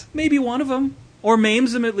kids? Maybe one of them. Or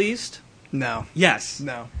maims them at least. No. Yes.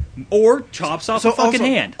 No. Or chops off the fucking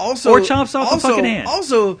hand. Or chops off the fucking hand.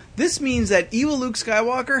 Also, this means that evil Luke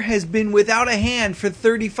Skywalker has been without a hand for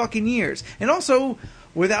 30 fucking years. And also,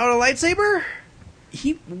 without a lightsaber?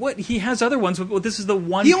 He has other ones, but this is the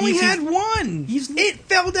one He only had one! It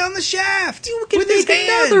fell down the shaft! You can make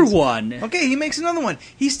another one! Okay, he makes another one.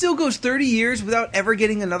 He still goes 30 years without ever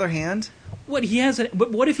getting another hand?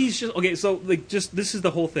 But what if he's just... Okay, so, this is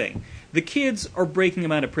the whole thing. The kids are breaking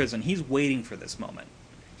him out of prison. He's waiting for this moment.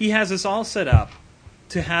 He has this all set up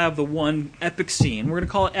to have the one epic scene. We're going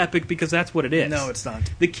to call it epic because that's what it is. No, it's not.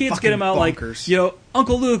 The kids fucking get him out bonkers.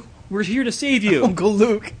 Uncle Luke, we're here to save you. Uncle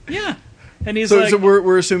Luke? Yeah. And he's so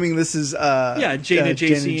we're assuming this is... Jaina,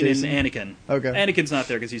 Jacene, and Anakin. Okay. Anakin's not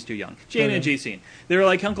there because he's too young. Jaina and Jacene. They're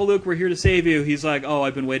like, Uncle Luke, we're here to save you. He's like, oh,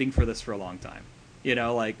 I've been waiting for this for a long time.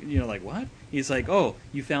 What? He's like, oh,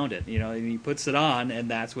 you found it. And he puts it on, and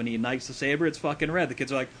that's when he ignites the saber. It's fucking red. The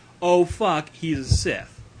kids are like, oh, fuck, he's a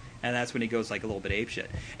Sith. And that's when he goes a little bit apeshit.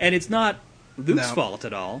 And it's not Luke's fault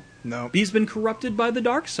at all. No. He's been corrupted by the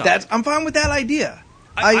dark side. I'm fine with that idea.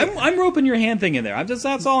 I'm roping your hand thing in there. That's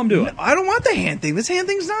all I'm doing. No, I don't want the hand thing. This hand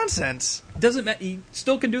thing's nonsense. Doesn't matter. He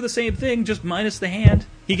still can do the same thing, just minus the hand.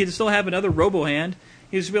 He can still have another robo hand.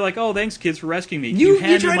 He just be like, "Oh, thanks, kids, for rescuing me. You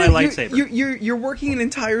hand me my lightsaber." You're working an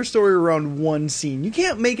entire story around one scene. You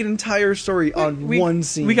can't make an entire story on one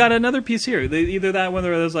scene. We got another piece here. Either that one,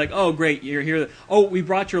 or there's like, "Oh, great, you're here. Oh, we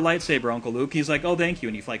brought your lightsaber, Uncle Luke." He's like, "Oh, thank you,"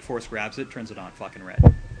 and he force grabs it, turns it on, fucking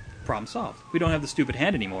red. Problem solved. We don't have the stupid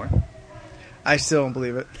hand anymore. I still don't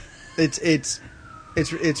believe it.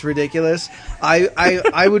 It's ridiculous.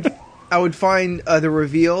 I would find the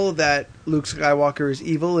reveal that Luke Skywalker is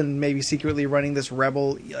evil and maybe secretly running this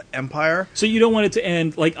rebel empire. So you don't want it to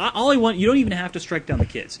end you don't even have to strike down the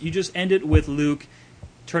kids. You just end it with Luke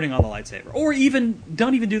turning on the lightsaber. Or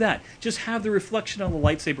don't even do that. Just have the reflection on the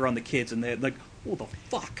lightsaber on the kids and they're like, what the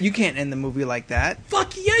fuck? You can't end the movie like that.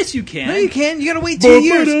 Fuck yes, you can. No, you can't. You gotta wait 2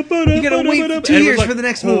 years. You gotta wait 2 years for the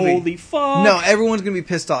next movie. Holy fuck. No, everyone's gonna be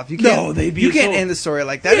pissed off. You can't end the story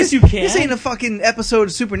like that. Yes, you can. This ain't a fucking episode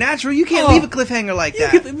of Supernatural. You can't leave a cliffhanger like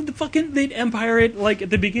that. They'd Empire it at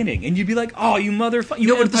the beginning, and you'd be like, oh, you motherfucker.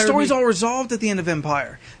 No, but the story's all resolved at the end of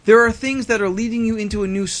Empire. There are things that are leading you into a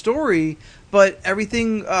new story, but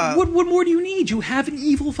everything... What more do you need? You have an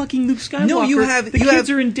evil fucking Luke Skywalker. No, you have... The kids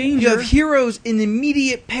are in danger. You have heroes in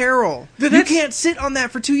immediate peril. You can't sit on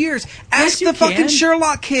that for 2 years. Ask the fucking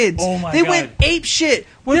Sherlock kids. Oh my God. They went ape shit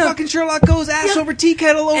when fucking Sherlock goes ass over tea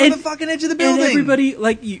kettle over the fucking edge of the building. And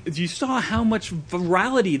everybody, you saw how much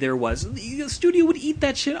virality there was. The studio would eat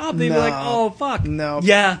that shit up. They'd be like, oh, fuck. No.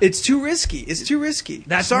 Yeah. It's too risky.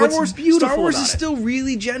 That's Star what's Wars, beautiful Star Wars about is it. still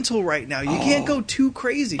really gentle right now. You can't go too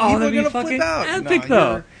crazy. Oh, People are going to fucking flip out. epic,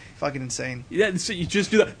 though. You're fucking insane. Yeah, so you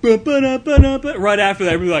just do that. Right after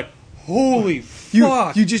that, everybody's like, holy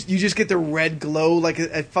fuck. You just get the red glow like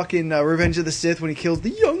at fucking Revenge of the Sith when he kills the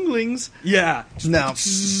younglings. Yeah. No.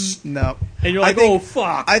 And you're like, oh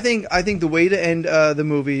fuck. I think the way to end the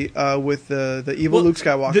movie with the evil Luke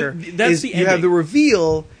Skywalker that's the ending. You have the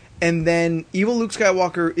reveal, and then evil Luke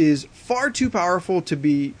Skywalker is far too powerful to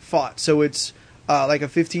be fought. So it's like a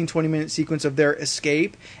 15-20 minute sequence of their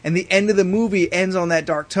escape, and the end of the movie ends on that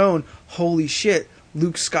dark tone. Holy shit,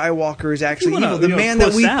 Luke Skywalker is actually evil. The man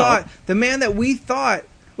that we thought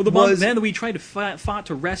Well, the was man that we tried to fought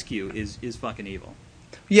to rescue is fucking evil.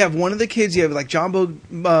 You have one of the kids. You have like John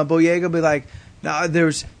Boyega, be like, nah,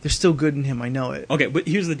 there's still good in him. I know it. Okay, but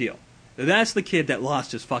here's the deal. That's the kid that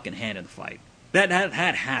lost his fucking hand in the fight. That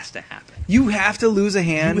has to happen. You have to lose a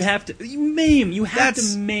hand. You have to maim. You have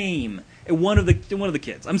to maim one of the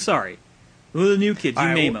kids. I'm sorry. One of the new kids, you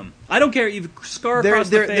maim them. I don't care. You scar across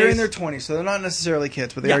the face. They're in their 20s, so they're not necessarily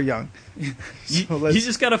kids, but they are young. So you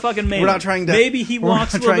just got to fucking maim. We're not trying to. Maybe he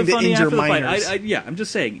walks a little bit funny after the minors. fight. I'm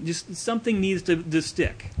just saying. Just something needs to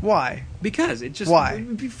stick. Why? Because it just Why? It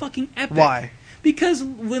would be fucking epic. Why? Because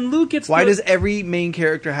when Luke gets why does every main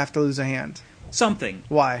character have to lose a hand? Something.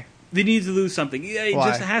 Why? They need to lose something. It Why?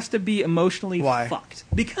 just has to be emotionally Why? fucked.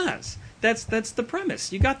 Because that's the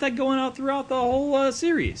premise. You got that going out throughout the whole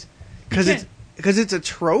series. Because it's a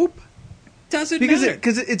trope? Doesn't matter.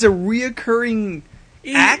 Because it's a reoccurring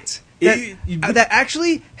act that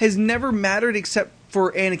actually has never mattered except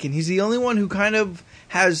for Anakin. He's the only one who kind of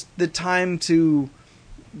has the time to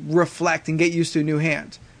reflect and get used to a new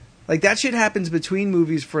hand. Like, that shit happens between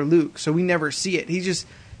movies for Luke, so we never see it. He just,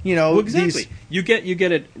 Well, exactly. You get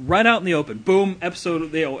it right out in the open. Boom,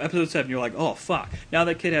 episode 7, you're like, oh, fuck. Now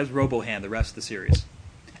that kid has Robo-Hand the rest of the series.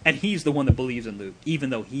 And he's the one that believes in Luke, even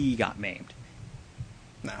though he got maimed.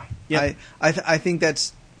 No. Yep. I think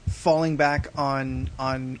that's falling back on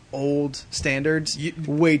old standards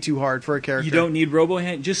way too hard for a character. You don't need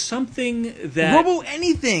Robo-Hand. Just something that...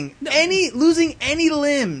 anything. No. Losing any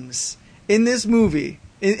limbs in this movie,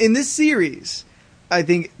 in this series, I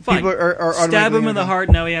think Fine. people are stab him in the heart,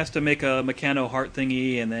 now he has to make a Meccano heart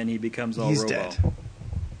thingy, and then he becomes all He's Robo. dead.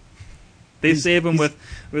 They save him with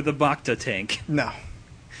a Bacta tank. No.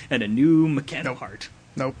 And a new Meccano heart.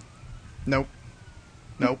 Nope.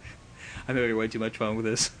 I'm having way too much fun with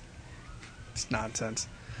this. It's nonsense.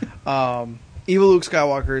 Evil Luke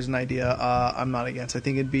Skywalker is an idea I'm not against. I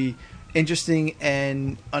think it'd be interesting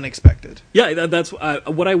and unexpected. Yeah, that's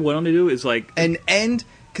what I want to do is like... And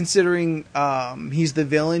considering he's the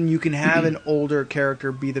villain, you can have an older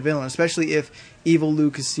character be the villain, especially if Evil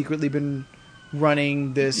Luke has secretly been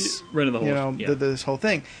running this, running the whole, this whole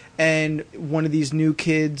thing. And one of these new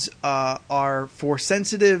kids are Force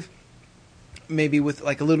sensitive, maybe with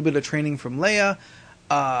like a little bit of training from Leia,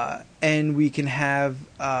 and we can have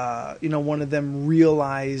one of them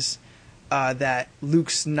realize that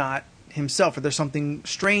Luke's not himself, or there's something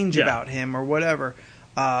strange about him, or whatever.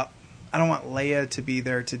 I don't want Leia to be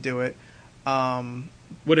there to do it.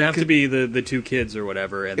 Would it have to be the two kids or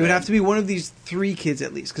whatever? And it would have to be one of these three kids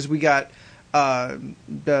at least, because we got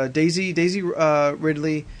Daisy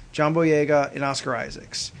Ridley, John Boyega, and Oscar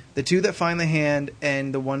Isaacs. The two that find the hand,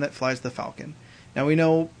 and the one that flies the Falcon. Now we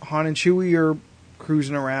know Han and Chewie are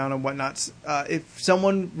cruising around and whatnot. If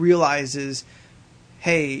someone realizes,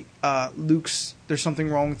 hey, there's something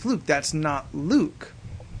wrong with Luke, that's not Luke,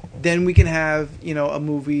 then we can have a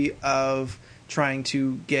movie of trying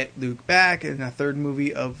to get Luke back, and a third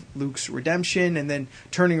movie of Luke's redemption, and then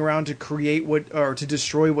turning around to create to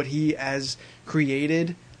destroy what he has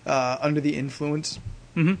created under the influence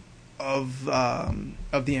of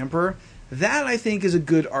the Emperor. That, I think, is a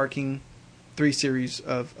good arcing 3 series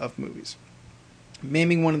of movies.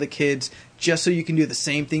 Maiming one of the kids just so you can do the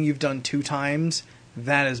same thing you've done 2 times,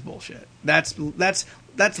 that is bullshit. That's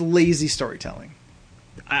lazy storytelling.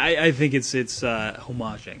 I think it's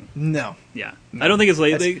homaging. No. Yeah. No. I don't think it's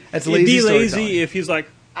lazy. That's lazy. It'd be lazy if he's like,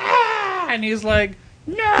 and he's like,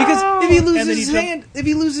 no. Because if he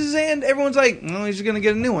loses his hand, everyone's like, well, he's going to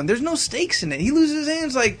get a new one. There's no stakes in it. He loses his hand,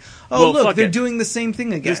 it's like, look, they're doing the same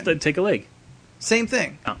thing again. Just take a leg. Same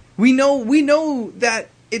thing. Oh. We know that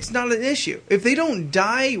it's not an issue. If they don't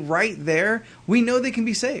die right there, we know they can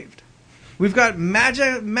be saved. We've got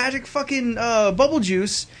magic fucking bubble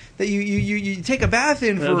juice that you take a bath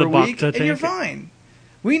in for a week and you're fine.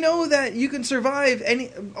 We know that you can survive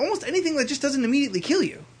almost anything that just doesn't immediately kill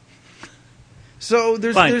you. So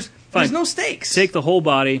there's no stakes. Take the whole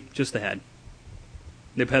body, just the head.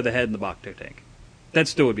 They've had the head in the Bacta tank. That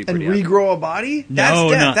still would be pretty. And regrow a body? No,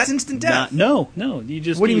 that's death. That's instant death. No. You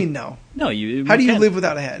just. What do you mean no? No, you. How do you live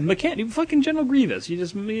without a head? You fucking General Grievous. You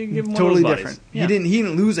just give him totally one of those different. Yeah. He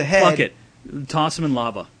didn't lose a head. Fuck it. Toss him in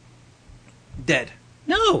lava. Dead.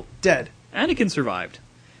 No. Dead. Anakin survived.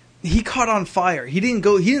 He caught on fire. He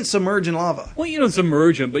didn't submerge in lava. Well, you don't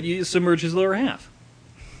submerge him, but you submerge his lower half.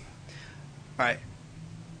 All right.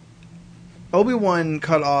 Obi-Wan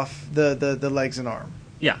cut off the legs and arm.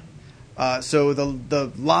 Yeah. So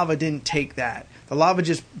the lava didn't take that. The lava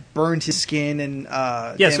just burned his skin and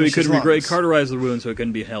So he damaged could his lungs. cauterize the wound so it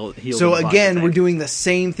couldn't be healed. So in the again, body. we're doing the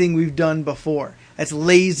same thing we've done before. That's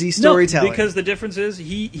lazy storytelling. No, because the difference is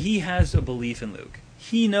he has a belief in Luke.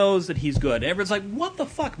 He knows that he's good. Everyone's like, "What the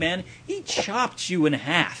fuck, man? He chopped you in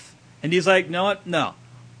half," and he's like, "No, no,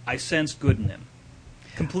 I sense good in him."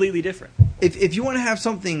 Completely different. If you want to have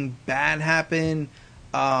something bad happen,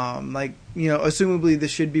 assumably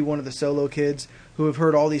this should be one of the Solo kids who have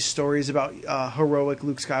heard all these stories about heroic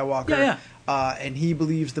Luke Skywalker, and he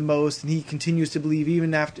believes the most, and he continues to believe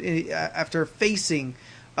even after facing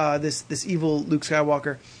this evil Luke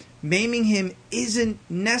Skywalker. Maiming him isn't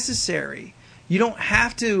necessary. You don't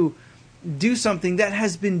have to do something that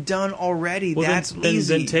has been done already. Well, That's then,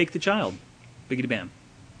 lazy. Then take the child. Biggity bam.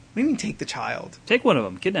 What do you mean take the child? Take one of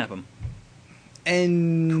them. Kidnap him.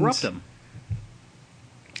 And corrupt him.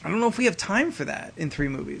 I don't know if we have time for that in 3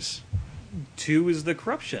 movies. 2 is the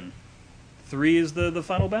corruption. 3 is the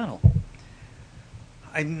final battle.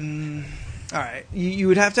 All right. You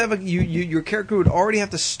would have to have your character would already have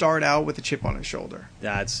to start out with a chip on his shoulder.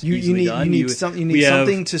 That's you easily need done. you need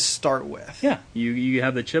something to start with. Yeah, you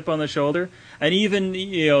have the chip on the shoulder, and even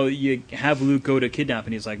you have Luke go to kidnap,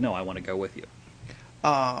 and he's like, "No, I want to go with you."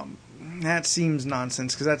 That seems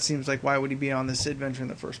nonsense because that seems like why would he be on this adventure in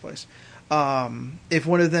the first place? If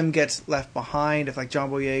one of them gets left behind, if like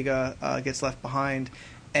John Boyega gets left behind,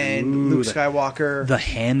 and Luke Skywalker, the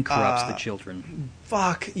hand corrupts the children.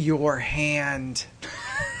 Fuck your hand.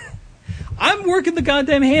 I'm working the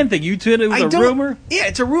goddamn hand thing. You said it was a rumor? Yeah,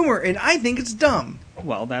 it's a rumor, and I think it's dumb.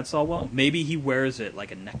 Well, that's all well. Maybe he wears it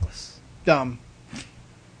like a necklace. Dumb.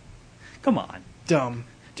 Come on. Dumb.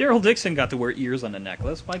 Daryl Dixon got to wear ears on a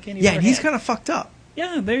necklace. Why can't he Yeah, wear and he's hand? kind of fucked up.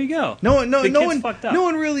 Yeah, there you go. No one fucked up. No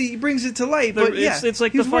one really brings it to light, but it's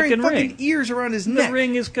like he's the wearing fucking ring. ears around his The neck.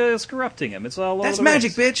 ring is corrupting him. It's all over That's the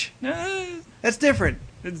magic, rings. bitch. That's different.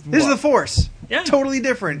 It's This is what? the Force. Yeah. Totally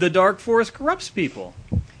different. The Dark Force corrupts people.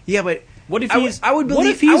 Yeah, but What if I he's? would what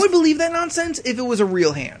believe if he's, I would believe that nonsense if it was a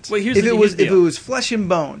real hand. Well, here's if the- it here's was the if it deal. was flesh and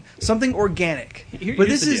bone, something organic. But Here's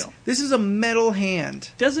this the is deal. this is a metal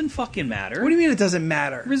hand. Doesn't fucking matter. What do you mean it doesn't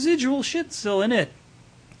matter? Residual shit's still in it.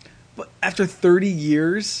 But after 30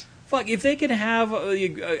 years, Fuck, if they could have,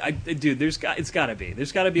 dude, it's got to be.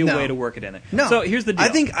 There's got to be a No. way to work it in there. no. So here's the deal. I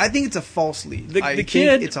think it's a false lead. the I kid,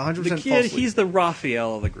 think it's 100% the kid, false lead. he's the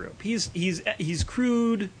Raphael of the group. He's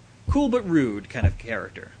crude, cool but rude kind of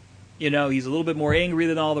character. He's a little bit more angry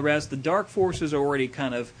than all the rest. The dark forces are already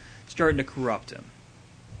kind of starting to corrupt him.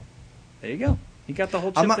 There you go. He got the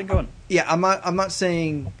whole chip thing going. Yeah, I'm not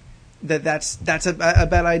saying that's a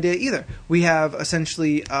bad idea either. We have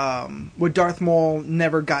essentially what Darth Maul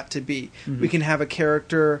never got to be. Mm-hmm. We can have a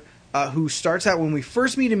character who starts out when we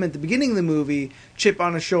first meet him at the beginning of the movie, chip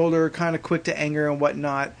on his shoulder, kind of quick to anger and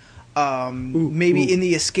whatnot. Maybe in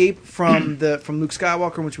the escape from Luke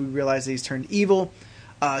Skywalker, in which we realize that he's turned evil,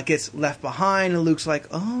 gets left behind, and Luke's like,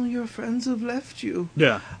 "Oh, your friends have left you."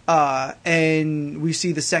 Yeah. And we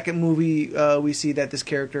see the second movie. We see that this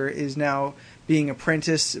character is now being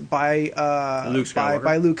apprenticed by Luke Skywalker.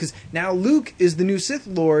 by Luke, because now Luke is the new Sith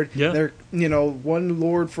Lord. Yeah. They're one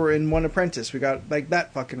Lord and one apprentice. We got like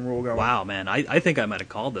that fucking rule going. Wow, man. I think I might have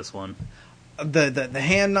called this one. The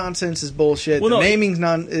hand nonsense is bullshit. Well, the no, naming's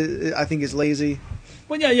I think is lazy.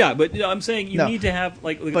 Well, yeah, but I'm saying you No. need to have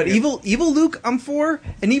like. But evil Luke, I'm for,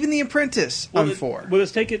 and even the apprentice, I'm for. Well,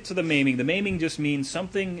 let's take it to the maiming. The maiming just means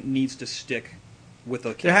something needs to stick with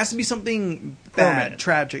the kid. There has to be something bad, Permanent.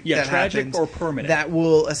 tragic, Yeah, that tragic happens or permanent. that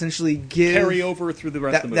will essentially carry over through the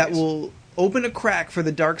rest of the movies. that will open a crack for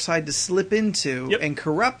the dark side to slip into Yep. and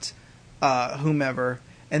corrupt whomever,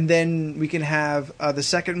 and then we can have the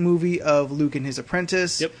second movie of Luke and his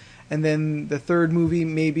apprentice. Yep. And then the third movie,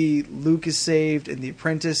 maybe Luke is saved and the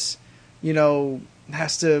apprentice,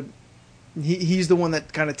 has to. He's the one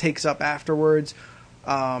that kind of takes up afterwards.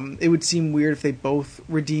 It would seem weird if they both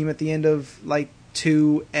redeem at the end of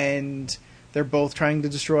 2 and they're both trying to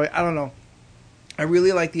destroy. I don't know. I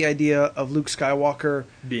really like the idea of Luke Skywalker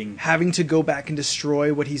having to go back and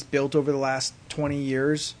destroy what he's built over the last 20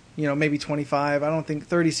 years. Maybe 25. I don't think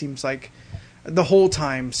 30 seems like the whole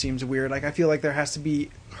time seems weird. I feel like there has to be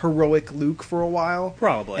heroic Luke for a while,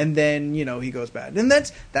 Probably. and then he goes bad. And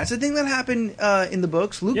that's the thing that happened in the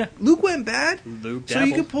books. Luke went bad, Luke so you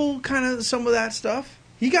dabbled. could pull kind of some of that stuff.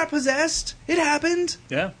 He got possessed. It happened.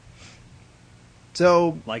 Yeah.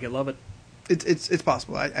 So Like it, love it. it's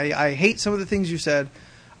possible. I hate some of the things you said,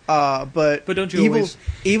 but don't you always-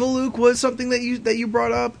 evil Luke was something that you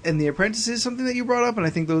brought up, and the apprentice is something that you brought up, and I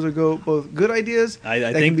think those are both good ideas I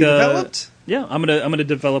that think can be developed. Yeah, I'm gonna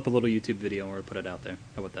develop a little YouTube video and we're gonna put it out there.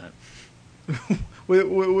 How about that?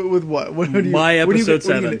 With what? What do you? My episode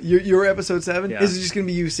 7. Your episode 7. Yeah. Is it just going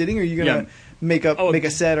to be you sitting, or are you going to Yeah. make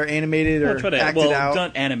a set or animate it or I'll try to, act it out?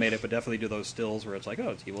 Don't animate it, but definitely do those stills where it's like, oh,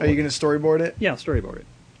 it's evil. Are you going to storyboard it? Yeah, storyboard it.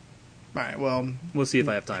 All right. Well, We'll see if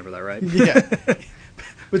I have time for that, right? yeah.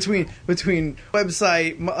 between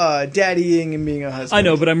website, daddying, and being a husband. I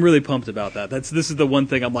know, but I'm really pumped about that. This is the one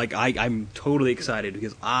thing I'm like, I'm totally excited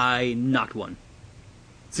because I knocked one.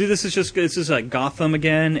 See, this is like Gotham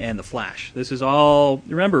again and The Flash. This is all.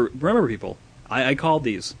 Remember, people. I called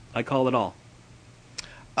these. I called it all.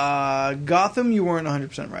 Gotham, you weren't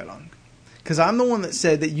 100% right on, because I'm the one that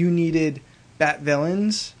said that you needed Bat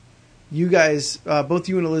villains. You guys, both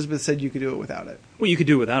you and Elizabeth, said you could do it without it. Well, you could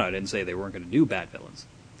do it without it. I didn't say they weren't going to do Bat villains.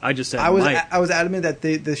 I just said I was adamant that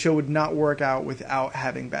the show would not work out without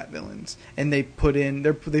having Bat villains, and they've put in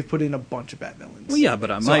a bunch of Bat villains. Well, yeah,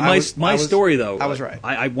 but So my story though. I was right.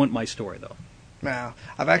 I want my story though. Now,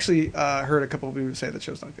 I've actually heard a couple of people say the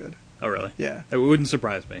show's not good. Oh, really? Yeah. It wouldn't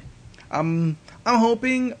surprise me. I'm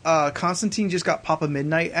hoping Constantine just got Papa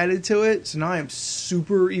Midnight added to it, so now I am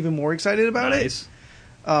even more excited about Nice. it.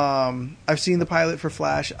 I've seen the pilot for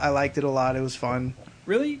Flash. I liked it a lot. It was fun.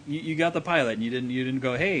 Really? You got the pilot and you didn't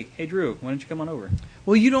go, hey Drew, why don't you come on over?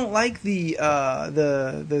 Well, you don't like the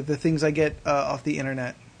things I get off the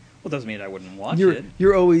internet. Well, it doesn't mean I wouldn't watch it.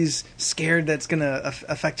 You're always scared that's going to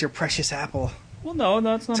affect your precious apple. Well, no,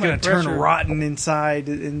 that's not It's my going to turn pressure. rotten inside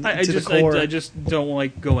to the I core. just don't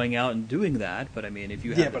like going out and doing that. But I mean, if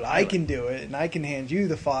you have Yeah, the but I pilot- can do it, and I can hand you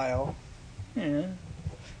the file. Yeah.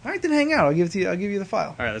 All right, then hang out. I'll give it to you. I'll give you the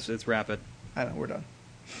file. All right, let's wrap it. I know, we're done.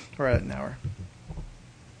 We're at an hour.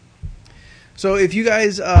 So if you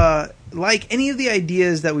guys like any of the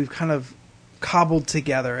ideas that we've kind of cobbled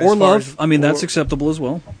together, as Or far love. as- I mean, that's or- acceptable as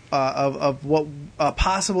well. of what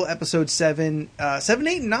possible episode 7, 7,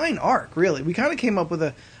 8, and 9 arc. Really, we kind of came up with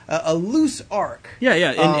a loose arc. Yeah.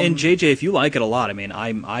 And JJ, if you like it a lot, I mean,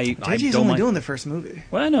 I JJ's don't only mind. doing the first movie.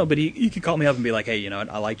 Well, I know, but he could call me up and be like, hey, you know what?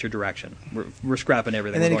 I liked your direction. We're scrapping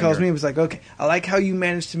everything. And then he We're going calls me here. and was like, okay, I like how you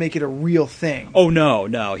managed to make it a real thing. Oh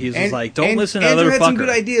no. He's just like, don't listen to Andrew other had fucker. some good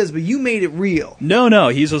ideas, but you made it real. No.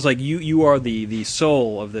 He's just like, you are the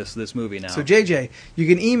soul of this movie now. So JJ, you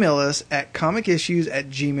can email us at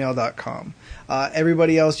comicissues@gmail.com.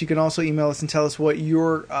 Everybody else, you can also email us and tell us what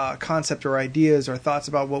your concept or ideas or thoughts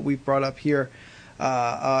about what we've brought up here,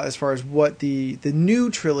 as far as what the new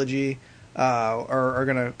trilogy are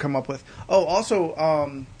going to come up with. Oh,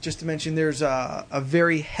 also, just to mention, there's a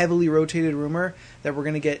very heavily rotated rumor that we're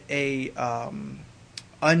going to get a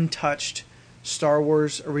untouched Star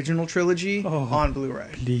Wars original trilogy on Blu-ray.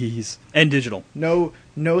 Please. And digital. No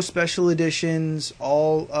special editions.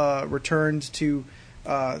 All returned to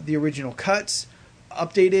the original cuts,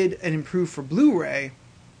 updated and improved for Blu-ray.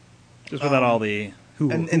 Just without all the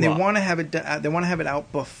And they want to have it. They want to have it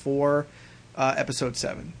out before episode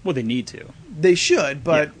 7. Well, they need to. They should,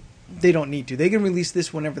 but Yeah. they don't need to. They can release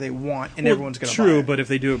this whenever they want, and Well, everyone's going to buy true, it. but if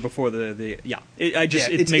they do it before it Yeah,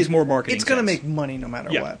 makes more marketing. It's going to sense. make money no matter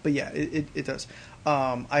Yeah. what. But yeah, it does.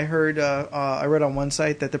 I heard. I read on one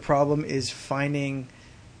site that the problem is finding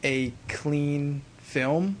a clean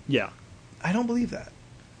film. Yeah. I don't believe that.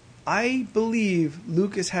 I believe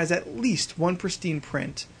Lucas has at least one pristine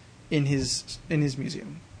print in his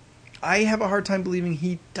museum. I have a hard time believing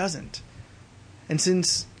he doesn't. And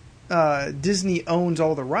since Disney owns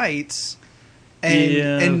all the rights,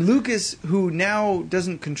 and Lucas, who now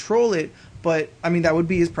doesn't control it, but I mean that would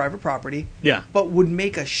be his private property. Yeah. But would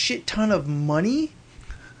make a shit ton of money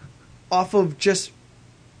off of just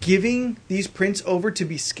giving these prints over to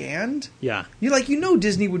be scanned. Yeah.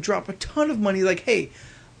 Disney would drop a ton of money. Like, hey,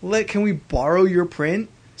 can we borrow your print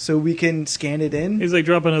so we can scan it in? He's like,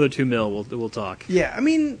 drop another $2 million. We'll talk. Yeah, I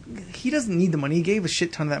mean, he doesn't need the money. He gave a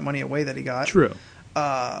shit ton of that money away that he got. True.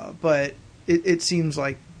 But it seems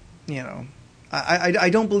like, I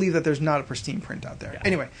don't believe that there's not a pristine print out there. Yeah.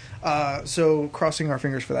 Anyway, so crossing our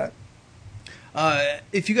fingers for that.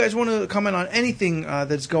 If you guys want to comment on anything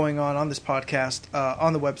that's going on this podcast,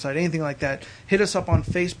 on the website, anything like that, hit us up on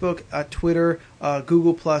Facebook, Twitter,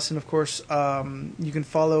 Google+, and of course, you can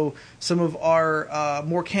follow some of our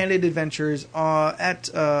more candid adventures on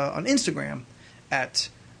Instagram at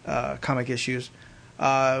Comic Issues.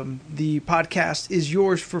 The podcast is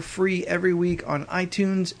yours for free every week on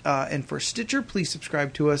iTunes and for Stitcher. Please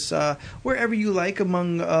subscribe to us wherever you like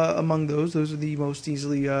among those. Those are the most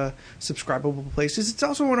easily subscribable places. It's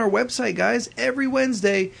also on our website, guys. Every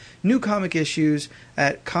Wednesday, new comic issues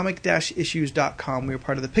at comic-issues.com. We are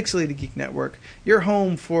part of the Pixelated Geek Network, your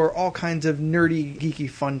home for all kinds of nerdy, geeky,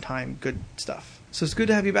 fun time, good stuff. So it's good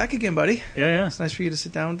to have you back again, buddy. Yeah. It's nice for you to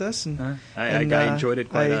sit down with us. And I enjoyed it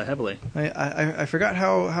quite heavily. I forgot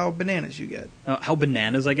how bananas you get. How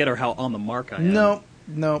bananas I get, or how on the mark I am?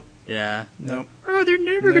 Nope. Yeah. Nope. Oh, they're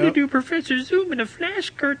never going to do Professor Zoom in a Flash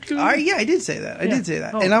cartoon. Yeah, I did say that. I did say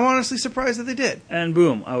that. Oh. And I'm honestly surprised that they did. And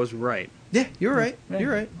boom, I was right. Yeah, you're right. Yeah.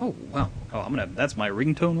 You're right. Oh, wow. Oh, that's my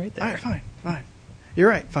ringtone right there. All right, fine. You're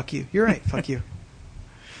right. Fuck you. You're right. Fuck you.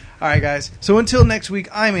 All right, guys. So until next week,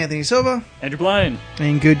 I'm Anthony Silva. Andrew Blind.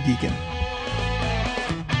 And good geeking.